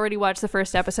Troy has already watched the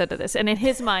first episode of this. And in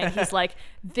his mind, he's like,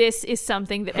 this is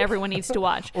something that everyone needs to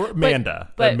watch. Or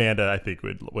Amanda. But Amanda, I think,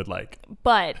 would like.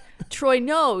 But Troy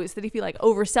knows that if he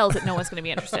oversells it, no one's going to be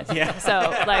interested. Yeah.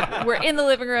 So we're in the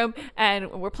living room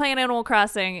and we're playing Animal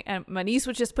Crossing, and my niece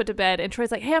was just put to bed, and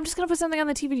Troy's like, hey, I'm just going to put something on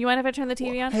the TV. Do you mind if I turn the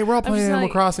TV on? Hey, we're all playing Animal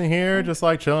Crossing here, just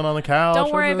like chilling on the couch.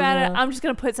 Don't worry about it. I'm just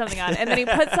going to put something on. And then he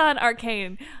puts on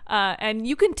Arcane. And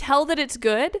you can tell that it's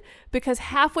good because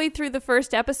halfway through the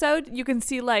first episode, you can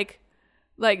see my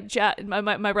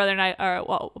brother and I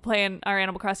are playing our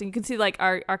Animal Crossing. You can see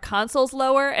our consoles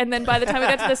lower, and then by the time we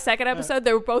got to the second episode,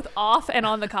 they were both off and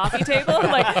on the coffee table.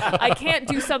 I can't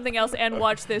do something else and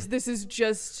watch this. This is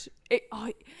just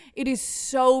it is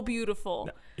so beautiful.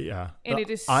 Yeah, and it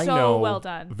is I so know well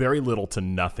done. Very little to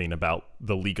nothing about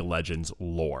the League of Legends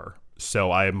lore.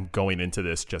 So I'm going into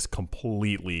this just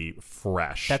completely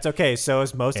fresh. That's okay. So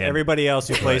is everybody else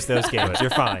who plays those games. You're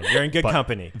fine. You're in good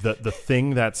company. The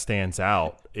thing that stands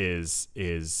out is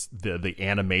the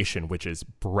animation, which is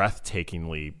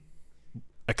breathtakingly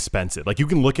expensive. Like, you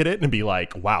can look at it and be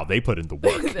like, wow, they put in the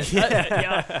work.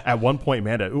 Yeah. At one point,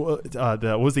 Amanda,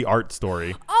 what was the art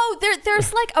story? Oh No,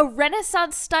 there's like a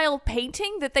Renaissance style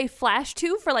painting that they flash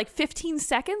to for like 15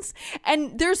 seconds,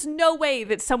 and there's no way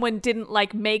that someone didn't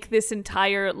like make this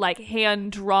entire like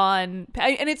hand drawn,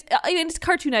 and it's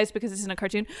cartoonized because it's in a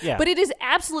cartoon. Yeah. But it is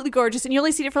absolutely gorgeous, and you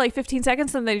only see it for like 15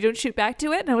 seconds, and then you don't shoot back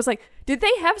to it. And I was like, did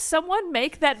they have someone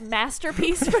make that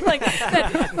masterpiece for like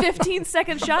that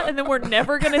 15-second shot, and then we're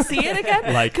never gonna see it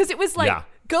again? Like, Because it was like. yeah.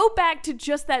 Go back to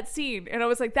just that scene. And I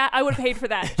was like, that I would have paid for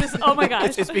that. Just, oh my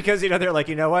gosh. It's because, they're like,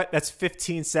 you know what? That's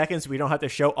 15 seconds. We don't have to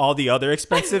show all the other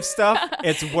expensive stuff.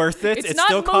 It's worth it. It's It not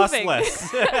still costs moving.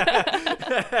 less.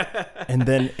 And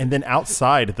then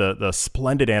outside, the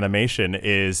splendid animation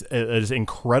is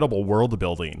incredible world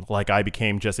building. Like, I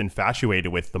became just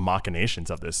infatuated with the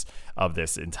machinations of this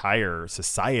entire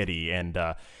society, and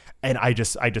I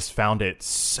just found it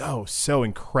so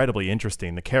incredibly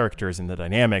interesting, the characters and the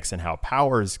dynamics and how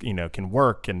powers can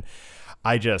work, and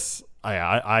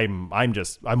I'm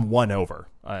won over.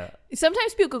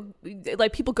 Sometimes people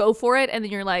go for it, and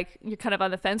then you're kind of on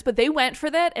the fence, but they went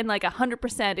for that, and like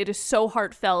 100%, it is so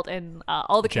heartfelt, and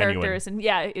all the Genuine. characters, and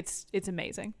yeah, it's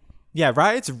amazing. Yeah,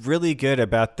 Riot's really good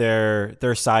about their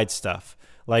side stuff.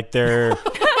 Like they're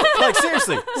like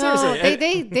seriously.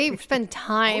 They spend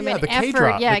time and the effort.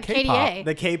 K-drop, Yeah, the K-pop. KDA.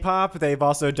 The K-pop, they've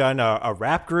also done a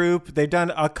rap group. They've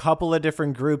done a couple of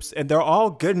different groups, and they're all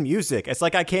good music. It's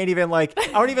like I don't even like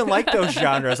those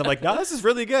genres. I'm like, no, this is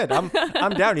really good. I'm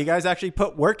down. You guys actually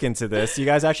put work into this. You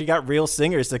guys actually got real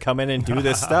singers to come in and do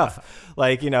this stuff.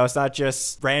 Like, it's not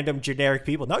just random generic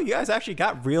people. No, you guys actually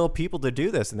got real people to do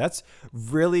this, and that's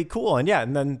really cool. And yeah,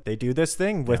 and then they do this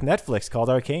thing with Netflix called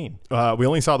Arcane. We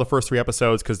only saw the first 3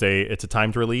 episodes because it's a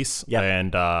timed release. Yep.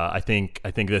 And I think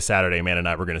this Saturday, man and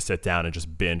I were going to sit down and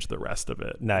just binge the rest of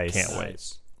it. Nice. Can't wait.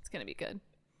 It's gonna be good.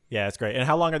 Yeah, it's great. And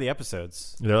how long are the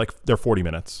episodes? They're 40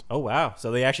 minutes. Oh wow!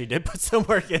 So they actually did put some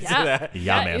work into that.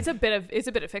 Yeah, man. It's a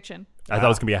bit of fiction. I thought it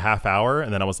was gonna be a half hour,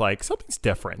 and then I was like, something's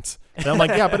different. And I'm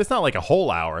like, yeah, but it's not like a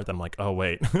whole hour. Then I'm like, oh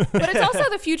wait. But it's also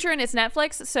the future, and it's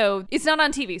Netflix, so it's not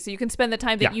on TV, so you can spend the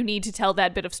time that Yeah. you need to tell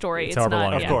that bit of story. It's It's however not,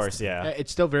 long it Of is. course, yeah.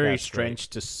 It's still very That's strange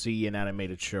to see an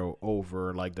animated show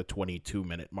over like the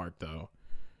 22-minute mark, though.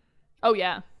 Oh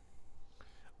yeah.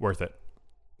 Worth it.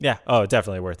 Yeah. Oh,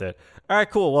 definitely worth it. All right,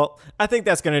 cool. Well, I think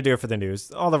that's going to do it for the news.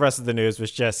 All the rest of the news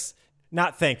was just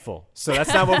not thankful. So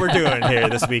that's not what we're doing here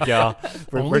this week, y'all.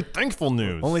 We're thankful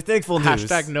news. Only thankful news.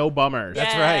 Hashtag no bummers.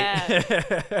 That's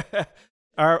right.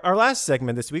 Our last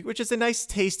segment this week, which is a nice,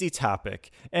 tasty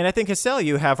topic. And I think, Hassel,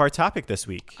 you have our topic this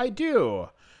week. I do.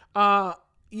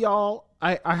 Y'all,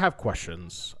 I have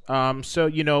questions. So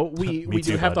we Me do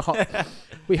too, have bud.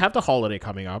 we have the holiday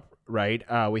coming up, right?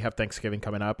 We have Thanksgiving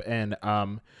coming up, and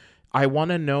I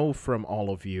want to know from all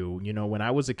of you, when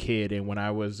I was a kid and when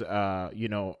I was had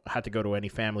to go to any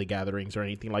family gatherings or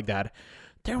anything like that,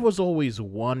 there was always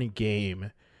one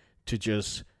game to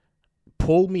just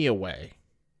pull me away.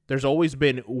 There's always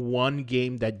been one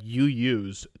game that you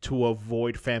use to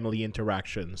avoid family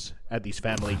interactions at these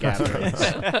family gatherings.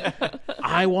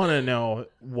 I want to know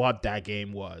what that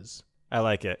game was. I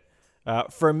like it.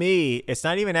 For me, it's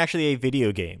not even actually a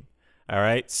video game. All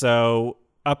right. So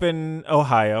up in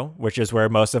Ohio, which is where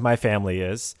most of my family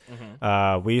is,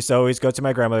 we used to always go to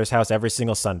my grandmother's house every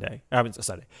single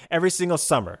every single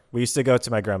summer. We used to go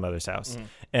to my grandmother's house.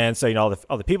 And so,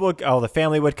 all the people, all the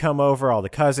family would come over, all the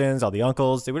cousins, all the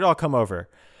uncles, they would all come over.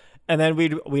 And then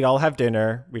we'd all have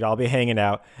dinner. We'd all be hanging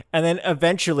out. And then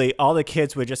eventually all the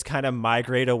kids would just kind of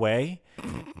migrate away.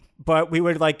 But we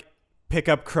would pick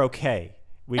up croquet.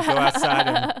 We'd go outside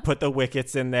and put the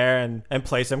wickets in there and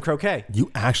play some croquet.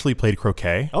 You actually played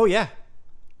croquet? Oh, yeah.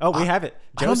 Oh, we have it.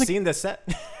 I don't Joe's think- seen the set.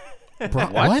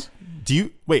 What? Do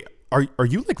you wait? Are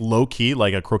you low key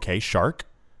like a croquet shark?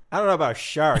 I don't know about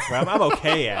shark, but I'm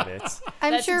okay at it.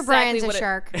 I'm That's sure exactly Brian's a what it-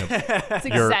 shark. That's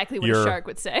exactly what a you're- shark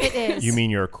would say. It is. You mean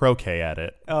you're croquet at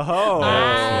it? Oh.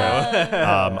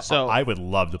 So- I would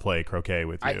love to play croquet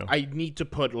with you. I need to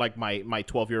put my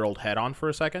 12-year-old head on for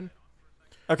a second,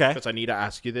 Okay. because I need to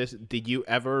ask you this. Did you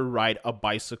ever ride a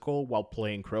bicycle while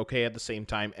playing croquet at the same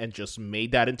time and just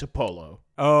made that into polo?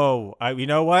 Oh, you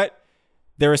know what?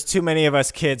 There was too many of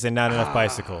us kids and not enough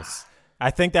bicycles. I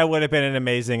think that would have been an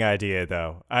amazing idea,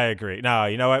 though. I agree. No,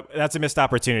 you know what? That's a missed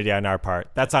opportunity on our part.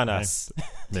 That's on us.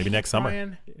 Maybe next summer.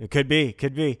 Brian? It could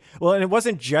be. Well, and it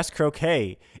wasn't just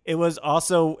croquet. It was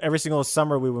also every single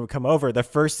summer we would come over. The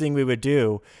first thing we would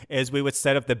do is we would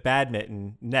set up the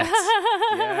badminton nets.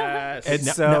 Yes. And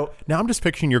Now, so now I'm just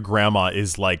picturing your grandma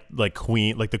is like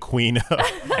queen, like the queen,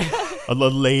 a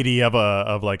lady of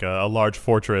a large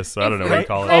fortress. I don't know what you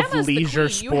call it. Grandma's the leisure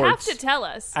queen. You have sports. to tell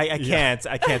us. I can't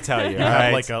tell you. You all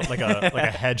have right? like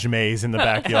a hedge maze in the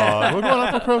backyard. We're going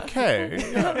out for croquet.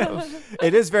 Yes.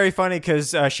 It is very funny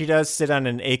because she does sit on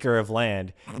an acre of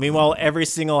land. Meanwhile, every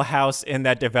single house in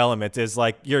that development is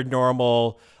like your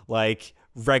normal, like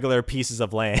regular pieces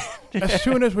of land. As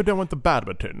soon as we're done with the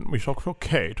badminton, we shall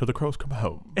croquet till the crows come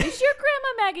home. Is your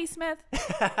grandma Maggie Smith?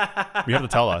 You have to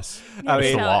tell us. I It's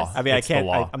mean, the law. I mean, It's the I can't.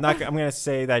 law. I'm not. I'm going to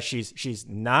say that she's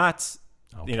not.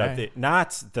 You know, Okay.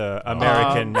 not the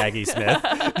American Maggie Smith.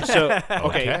 So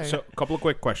okay, Okay. so a couple of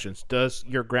quick questions. Does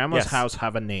your grandma's Yes. house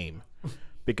have a name?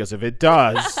 Because if it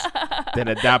does, then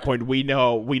at that point we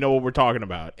know what we're talking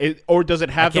about. Or does it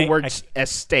have the can't- words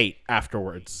estate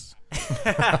afterwards?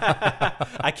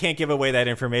 I can't give away that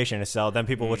information, Estelle. Then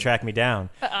people will track me down.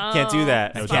 Can't do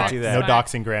that. I smart. can't do that. No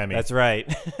doxing Grammy. That's right.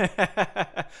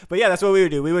 But yeah, that's what we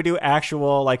would do. We would do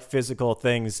actual like physical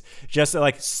things, just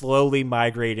like slowly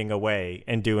migrating away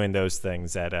and doing those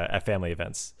things at family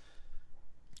events.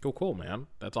 Cool, man.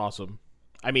 That's awesome.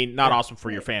 I mean, not awesome for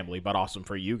your family, but awesome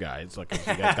for you guys. Like, 'cause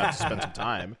you guys got to spend some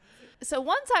time. So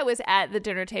once I was at the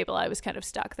dinner table, I was kind of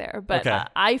stuck there. But Okay.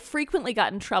 I frequently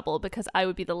got in trouble because I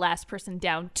would be the last person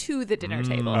down to the dinner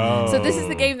table. Oh. So this is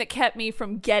the game that kept me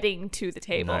from getting to the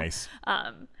table. Nice.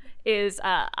 My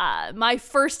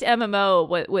first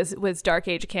MMO was Dark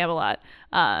Age of Camelot,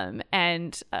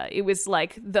 and it was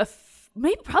like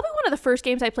probably one of the first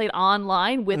games I played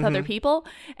online with other people,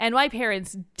 and my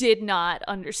parents did not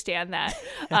understand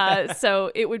that.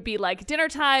 So it would be like dinner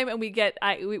time, and we lived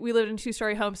in a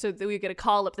 2-story home, so that we get a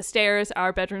call up the stairs.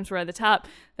 Our bedrooms were at the top,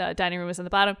 the dining room was on the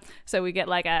bottom, so we get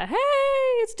like a hey,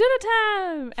 it's dinner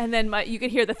time, and then you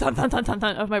could hear the thun thun thun thun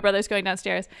thun of my brothers going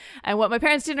downstairs. And what my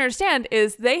parents didn't understand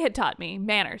is they had taught me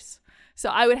manners, so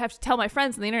I would have to tell my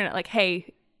friends on the internet like,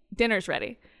 hey, dinner's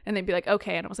ready. And they'd be like,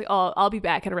 okay. And I was like, oh, I'll be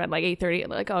back at around like 8:30.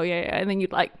 And they're like, oh, yeah. And then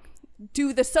you'd like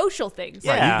do the social things.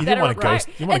 Yeah. You that didn't are want to required.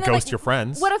 ghost. You want And to then, ghost your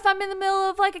friends. What if I'm in the middle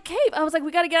of like a cave? I was like, we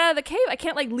got to get out of the cave. I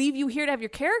can't like leave you here to have your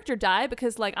character die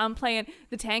because like I'm playing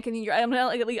the tank and I'm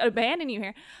not like abandon you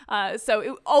here. So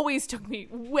it always took me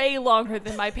way longer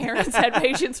than my parents had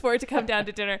patience for it to come down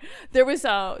to dinner. There was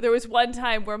one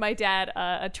time where my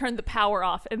dad turned the power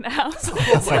off in the house.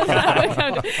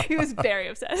 He was very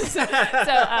upset.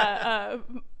 So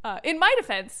in my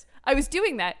defense, I was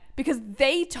doing that because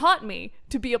they taught me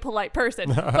to be a polite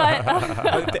person.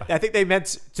 But I think they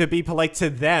meant to be polite to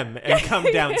them and come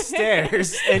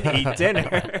downstairs and eat dinner.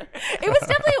 it was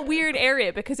definitely a weird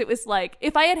area because it was like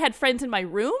if I had friends in my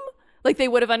room, like they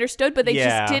would have understood, but they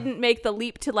Yeah. just didn't make the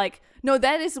leap to like, no,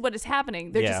 that is what is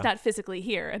happening. They're Yeah. just not physically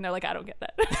here, and they're like, I don't get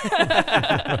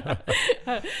that.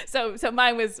 So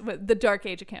mine was the Dark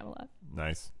Age of Camelot.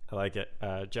 Nice. I like it.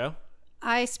 Joe?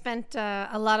 I spent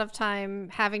a lot of time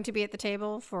having to be at the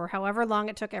table for however long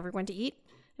it took everyone to eat.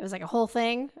 It was like a whole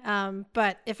thing.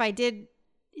 But if I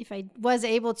was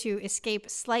able to escape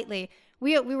slightly,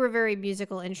 we were a very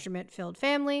musical instrument filled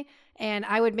family, and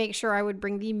I would make sure I would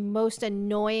bring the most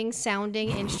annoying sounding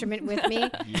instrument with me.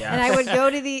 Yes. And I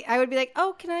would be like,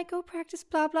 oh, can I go practice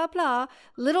blah, blah, blah.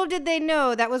 Little did they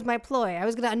know that was my ploy. I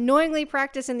was going to annoyingly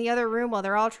practice in the other room while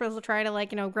they're all trying to, like,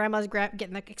 grandma's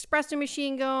getting the espresso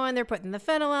machine going. They're putting the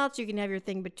fennel out so you can have your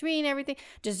thing between everything.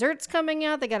 Dessert's coming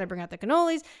out. They got to bring out the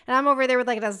cannolis. And I'm over there with,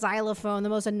 like, a xylophone, the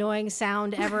most annoying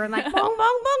sound ever. And like, bong, bong, bong,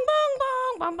 bong,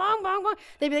 bong, bong, bong, bong, bong.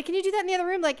 They'd be like, can you do that in the other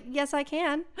room? Like, yes, I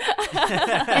can.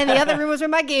 And the other room was where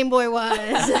my Game Boy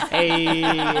was. Hey,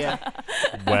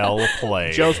 Well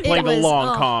played. Joe's playing the was-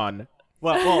 long oh. con.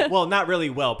 Well, not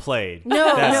really well played.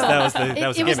 No, That's- no. that was the It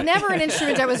was gimmick. never an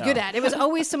instrument I was good at. It was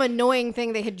always some annoying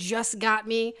thing they had just got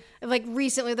me. Like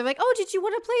recently, they're like, "Oh, did you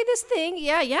want to play this thing?"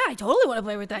 Yeah, I totally want to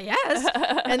play with that. Yes,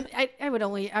 and I would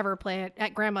only ever play it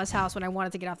at Grandma's house when I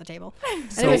wanted to get off the table.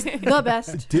 And it was the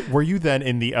best. Were you then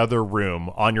in the other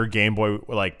room on your Game Boy,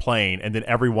 like playing, and then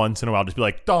every once in a while just be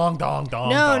like dong dong dong?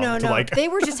 No, dong, no, to, no. Like, They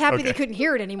were just happy they couldn't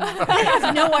hear it anymore. They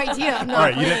have no idea. I'm not all right,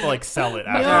 you playing. didn't have to like sell it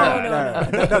after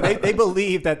that. No. No, they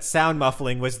believed that sound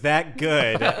muffling was that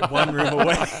good one room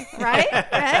away. Right?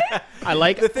 I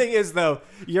like The thing is, though,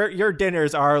 your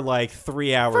dinners are like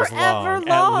 3 hours Forever long,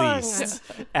 long. at least.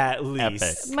 At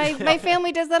least. My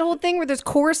family does that whole thing where there's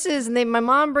courses and my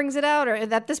mom brings it out, or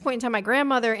at this point in time my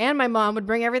grandmother and my mom would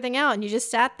bring everything out, and you just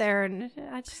sat there and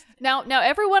I just Now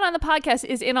everyone on the podcast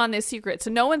is in on this secret, so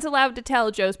no one's allowed to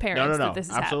tell Joe's parents No, that this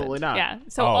has absolutely happened. not. Yeah.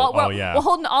 So yeah. we're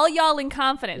holding all y'all in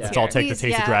confidence Let's here. all take the Please,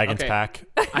 Taste of yeah. Dragons Okay. pack.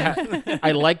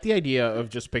 I like the idea of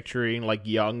just picturing like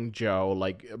young Joe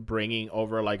like bringing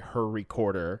over like her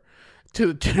recorder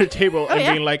to the table and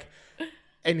yeah. being like,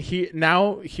 and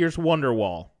here's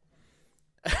Wonderwall.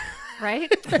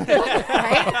 Right?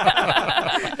 Right?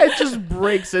 It just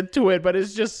breaks into it, but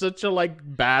it's just such a like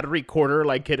bad recorder,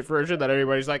 like kid version that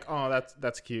everybody's like, oh,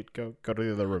 that's cute. Go to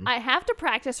the other room. I have to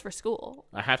practice for school.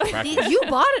 I have to practice. You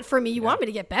bought it for me. You want me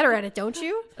to get better at it, don't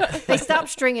you? They stopped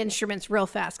string instruments real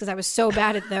fast because I was so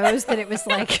bad at those that it was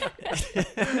like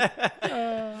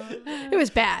it was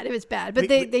bad. It was bad. But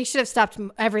they should have stopped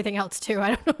everything else too. I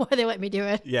don't know why they let me do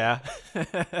it. Yeah.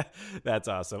 That's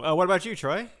awesome. What about you,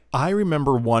 Troy? I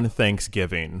remember one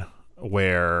Thanksgiving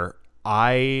where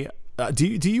I do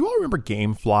you all remember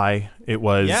GameFly? It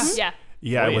was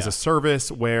Yeah. It was a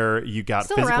service where you got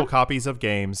Still physical around. copies of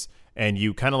games and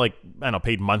you kind of like, I don't know,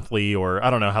 paid monthly, or I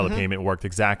don't know how the payment worked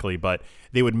exactly, but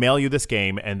they would mail you this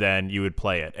game and then you would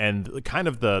play it. And kind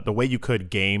of the way you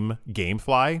could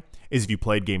GameFly is if you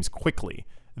played games quickly,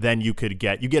 then you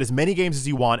get as many games as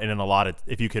you want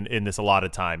in this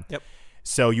allotted time. Yep.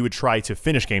 So you would try to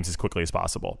finish games as quickly as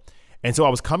possible. And so I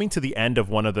was coming to the end of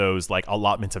one of those like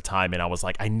allotments of time, and I was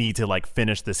like, I need to like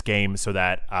finish this game so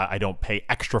that I don't pay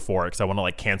extra for it because I want to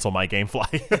like cancel my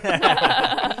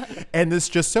GameFly. And this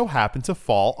just so happened to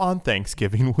fall on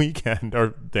Thanksgiving weekend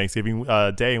or Thanksgiving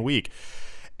day and week.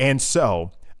 And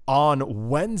so on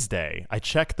Wednesday, I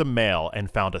checked the mail and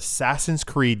found Assassin's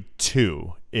Creed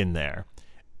 2 in there.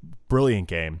 Brilliant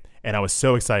game. And I was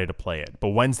so excited to play it. But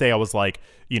Wednesday I was like,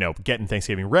 getting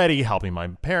Thanksgiving ready, helping my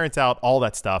parents out, all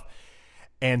that stuff.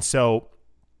 And so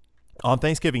on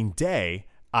Thanksgiving Day,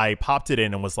 I popped it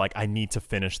in and was like, I need to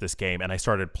finish this game. And I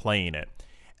started playing it.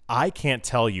 I can't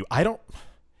tell you. I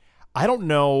don't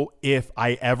know if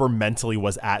I ever mentally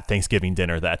was at Thanksgiving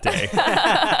dinner that day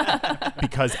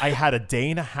because I had a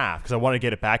day and a half because I wanted to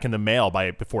get it back in the mail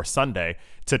before Sunday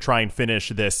to try and finish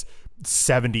this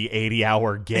 70, 80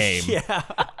 hour game.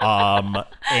 Yeah.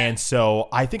 And so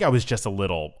I think I was just a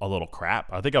little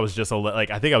crap. I think I was just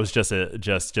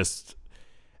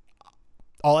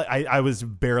I was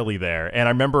barely there. And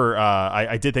I remember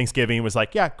I did Thanksgiving and was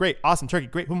like, yeah, great, awesome, turkey,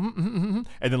 great. And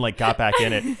then like got back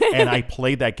in it. And I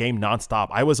played that game nonstop.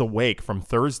 I was awake from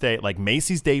Thursday, like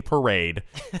Macy's Day Parade,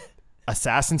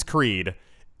 Assassin's Creed,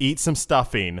 eat some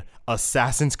stuffing,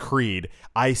 Assassin's Creed.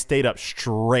 I stayed up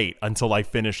straight until I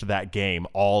finished that game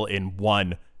all in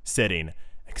one sitting.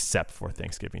 Except for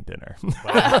Thanksgiving dinner,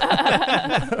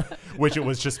 which it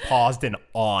was just paused and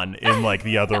on in like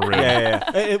the other room.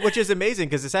 Yeah. Which is amazing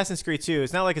because Assassin's Creed 2,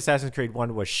 it's not like Assassin's Creed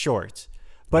 1 was short,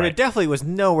 but it definitely was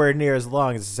nowhere near as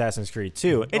long as Assassin's Creed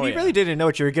 2. And you really didn't know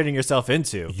what you were getting yourself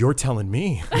into. You're telling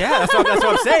me. Yeah, that's what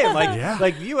I'm saying.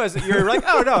 Like you're like,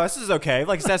 oh no, this is okay.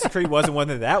 Like Assassin's Creed wasn't one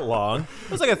that long.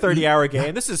 It was like a 30-hour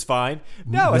game. This is fine.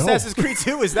 No, Assassin's Creed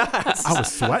 2 is not. I was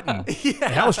sweating.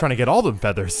 And I was trying to get all them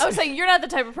feathers. I was saying, you're not the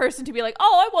type of person to be like,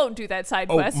 oh, I won't do that side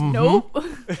quest. Nope.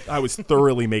 I was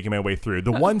thoroughly making my way through.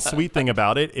 The one sweet thing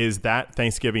about it is that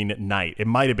Thanksgiving night, it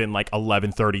might have been like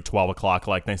 11:30, 12 o'clock,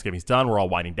 like Thanksgiving's done. We're all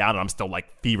winding down and I'm still like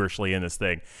feverishly in this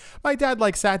thing. My dad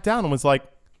like sat down and was like,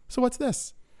 so what's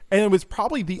this? And it was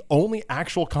probably the only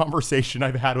actual conversation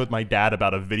I've had with my dad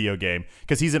about a video game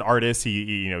because he's an artist.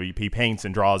 He paints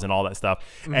and draws and all that stuff.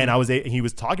 Mm-hmm. And he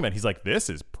was talking about it. He's like, this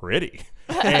is pretty.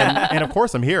 And of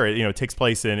course I'm here. It takes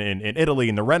place in Italy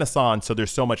in the Renaissance. So there's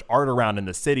so much art around in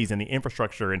the cities and the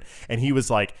infrastructure. And he was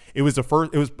like, it was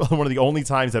one of the only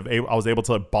times I was able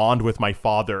to bond with my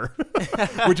father,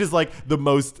 which is like the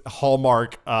most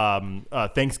hallmark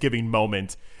Thanksgiving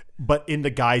moment. But in the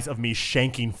guise of me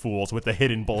shanking fools with a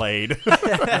hidden blade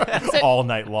all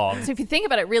night long. So if you think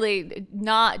about it, really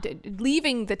not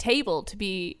leaving the table to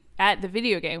be at the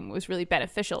video game was really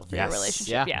beneficial for your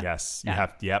relationship. Yeah. Yes. You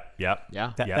have. Yep.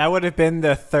 Yeah. That would have been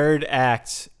the third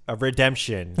act of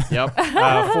redemption. Yep.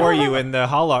 For you in the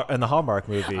Hallmark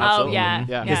movie. Oh,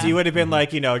 yeah. Because you would have been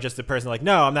like, just the person like,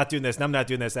 no, I'm not doing this, and I'm not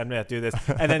doing this, I'm not doing this.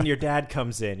 And then your dad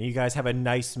comes in, and you guys have a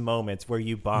nice moment where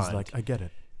you bond. He's like, I get it.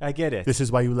 I get it. This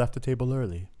is why you left the table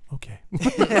early. Okay.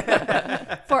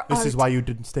 This is why you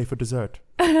didn't stay for dessert.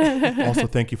 Also,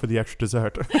 thank you for the extra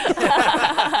dessert.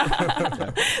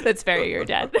 That's very your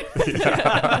dad.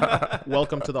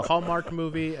 Welcome to the Hallmark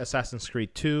movie, Assassin's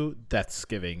Creed 2,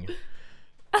 Deathsgiving.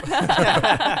 What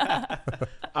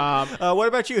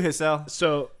about you, Hissel?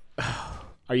 So,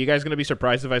 are you guys going to be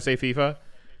surprised if I say FIFA?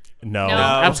 No,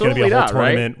 No. It's going to be a Absolutely whole not,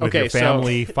 right? tournament with Okay, your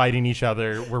family fighting each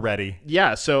other. We're ready.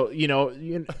 Yeah, so,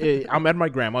 I'm at my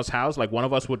grandma's house. Like, one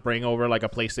of us would bring over, like, a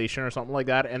PlayStation or something like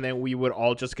that, and then we would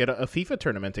all just get a FIFA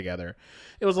tournament together.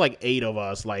 It was, like, 8 of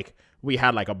us. Like, we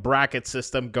had, like, a bracket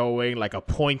system going, like, a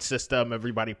point system.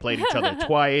 Everybody played each other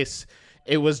twice.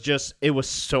 It was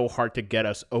so hard to get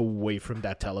us away from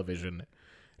that television.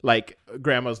 like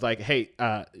grandma's like, hey,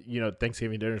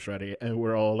 Thanksgiving dinner's ready, and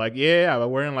we're all like, yeah, but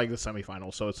we're in like the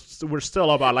semifinals, so we're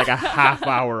still about like a half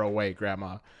hour away,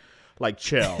 grandma. Like,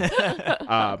 chill.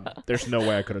 There's no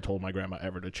way I could have told my grandma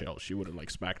ever to chill. She would have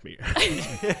like smacked me.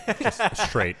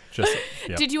 Straight. Just.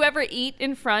 Yep. Did you ever eat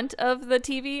in front of the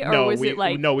TV, or No, was it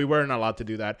like? No, we weren't allowed to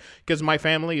do that because my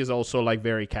family is also like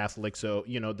very Catholic. So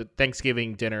the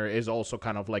Thanksgiving dinner is also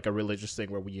kind of like a religious thing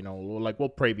where we we'll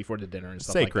pray before the dinner and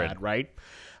stuff Sacred. like that, right?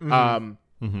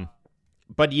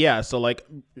 But yeah, so like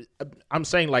I'm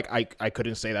saying, like I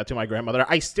couldn't say that to my grandmother.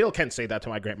 I still can't say that to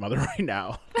my grandmother right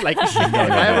now. Like if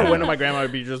I ever went to my grandma,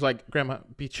 I'd be just like, Grandma,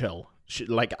 be chill.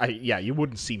 You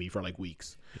wouldn't see me for like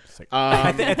weeks.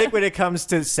 I think when it comes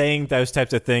to saying those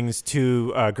types of things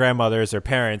to grandmothers or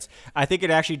parents, I think it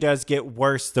actually does get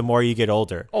worse the more you get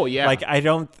older. Oh, yeah. Like I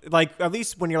don't like, at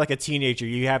least when you're like a teenager,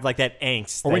 you have like that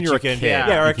angst. Or when that you're you a can, kid.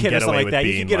 or You a can kid or get something away like with that.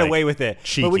 You being, can get like, away with it.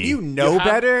 cheeky. But when you know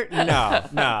better,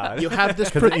 no. You have this.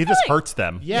 Because it just hurts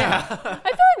them. Yeah. I feel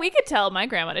like we could tell my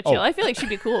grandma to chill. I feel like she'd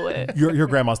be cool with it. Your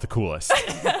grandma's the coolest.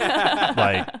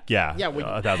 Like, yeah. Yeah,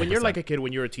 when you're like a kid,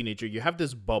 when you're a teenager, you have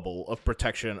this bubble of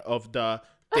protection of the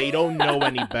they don't know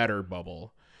any better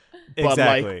bubble. But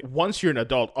Exactly. like once you're an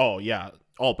adult, oh yeah,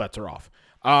 all bets are off.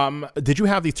 Did you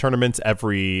have these tournaments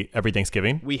every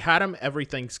Thanksgiving? We had them every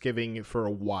Thanksgiving for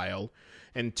a while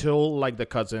until like the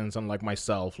cousins and like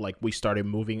myself, like we started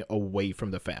moving away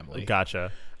from the family.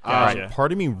 Gotcha.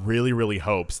 Part of me really, really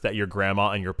hopes that your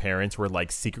grandma and your parents were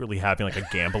like secretly having like a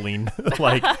gambling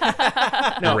like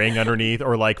ring underneath,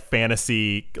 or like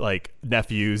fantasy like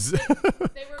nephews,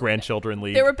 grandchildren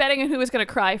league. They were betting on who was going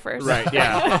to cry first. Right,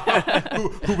 yeah.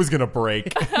 who was gonna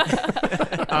break?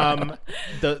 The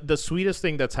sweetest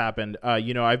thing that's happened,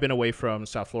 I've been away from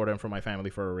South Florida and from my family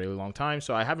for a really long time,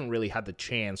 so I haven't really had the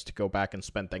chance to go back and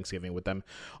spend Thanksgiving with them.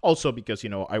 Also because,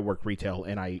 I work retail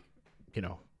and I,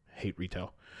 hate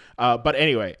retail. But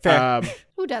anyway,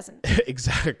 Who doesn't?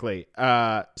 exactly.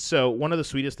 So one of the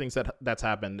sweetest things that's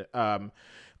happened,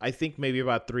 I think maybe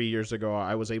about 3 years ago,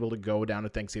 I was able to go down to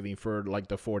Thanksgiving for like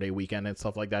the 4-day weekend and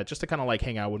stuff like that, just to kind of like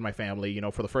hang out with my family,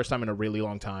 for the first time in a really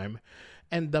long time.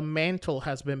 And the mantle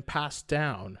has been passed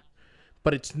down,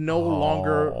 but it's no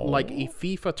longer like a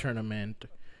FIFA tournament.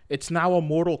 It's now a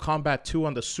Mortal Kombat 2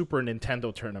 on the Super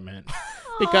Nintendo tournament.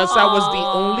 Because that was the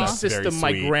only That's very system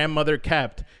my sweet. grandmother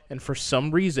kept. And for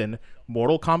some reason,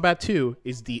 Mortal Kombat 2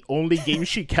 is the only game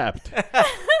she kept.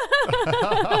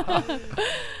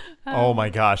 Oh my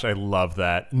gosh, I love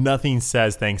that. Nothing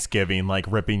says Thanksgiving like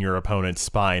ripping your opponent's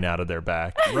spine out of their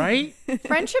back. Right?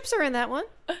 Friendships are in that one.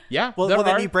 Yeah. Well, there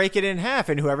then are. you break it in half,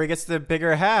 and whoever gets the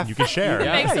bigger half, You can share.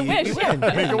 Yeah. Makes a you wish. win.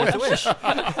 Make a wish.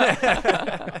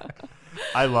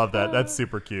 I love that. That's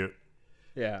super cute.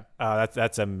 Yeah.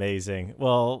 That's amazing.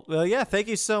 Well, yeah. Thank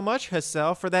you so much,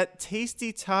 Hassel, for that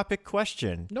tasty topic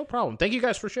question. No problem. Thank you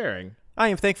guys for sharing. I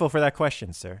am thankful for that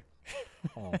question, sir.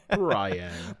 Oh,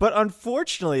 Brian. But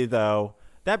unfortunately, though,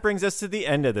 that brings us to the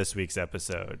end of this week's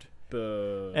episode.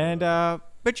 And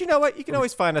but you know what? You can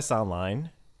always find us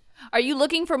online. Are you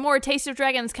looking for more Taste of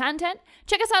Dragons content?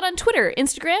 Check us out on Twitter,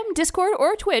 Instagram, Discord,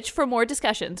 or Twitch for more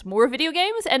discussions, more video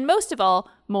games, and most of all,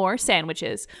 more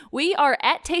sandwiches. We are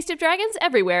at Taste of Dragons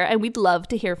everywhere, and we'd love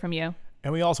to hear from you.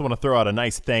 And we also want to throw out a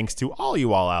nice thanks to all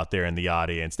you all out there in the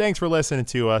audience. Thanks for listening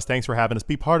to us. Thanks for having us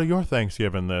be part of your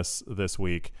Thanksgiving this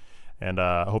week. And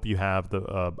I hope you have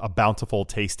a bountiful,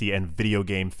 tasty, and video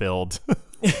game filled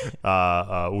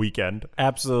weekend.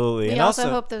 Absolutely. We And also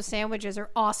hope those sandwiches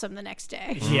are awesome the next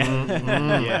day.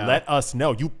 Yeah. Let us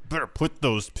know. You better put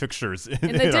those pictures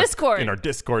in the Discord. in our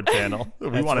Discord channel. We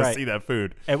That's want to right. see that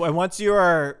food. And once you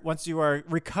are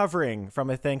recovering from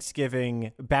a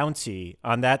Thanksgiving bounty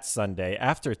on that Sunday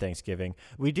after Thanksgiving,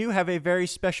 we do have a very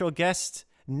special guest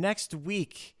next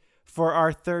week for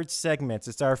our third segment.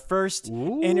 It's our first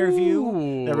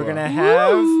interview that we're gonna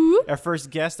have, our first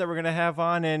guest that we're gonna have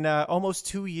on in almost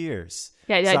 2 years.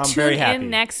 Yeah, So I'm very tune happy. in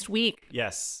next week.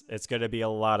 Yes, it's gonna be a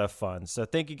lot of fun. So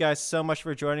thank you guys so much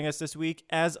for joining us this week.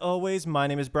 As always, my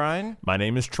name is Brian, My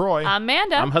name is Troy.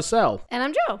 Amanda. I'm Hassel. And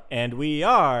I'm Joe. and we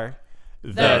are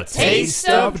the Taste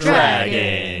of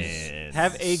Dragons.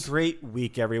 Have a great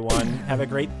week, everyone. Have a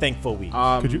great thankful week.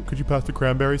 Could you pass the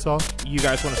cranberry sauce? You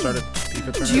guys want to start a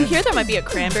FIFA tournament? Did you hear there might be a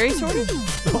cranberry shortage?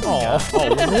 What? Sorry,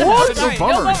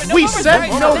 bummers. We bummers. said Sorry,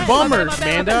 no my bad, bummers, my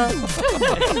bad, my Amanda.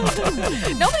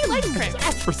 bad. Nobody likes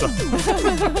cranberry. For some.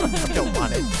 Don't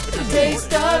want it.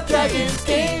 Taste of Dragons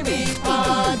Gaming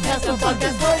Podcast, a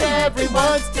podcast for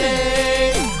everyone's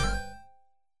taste.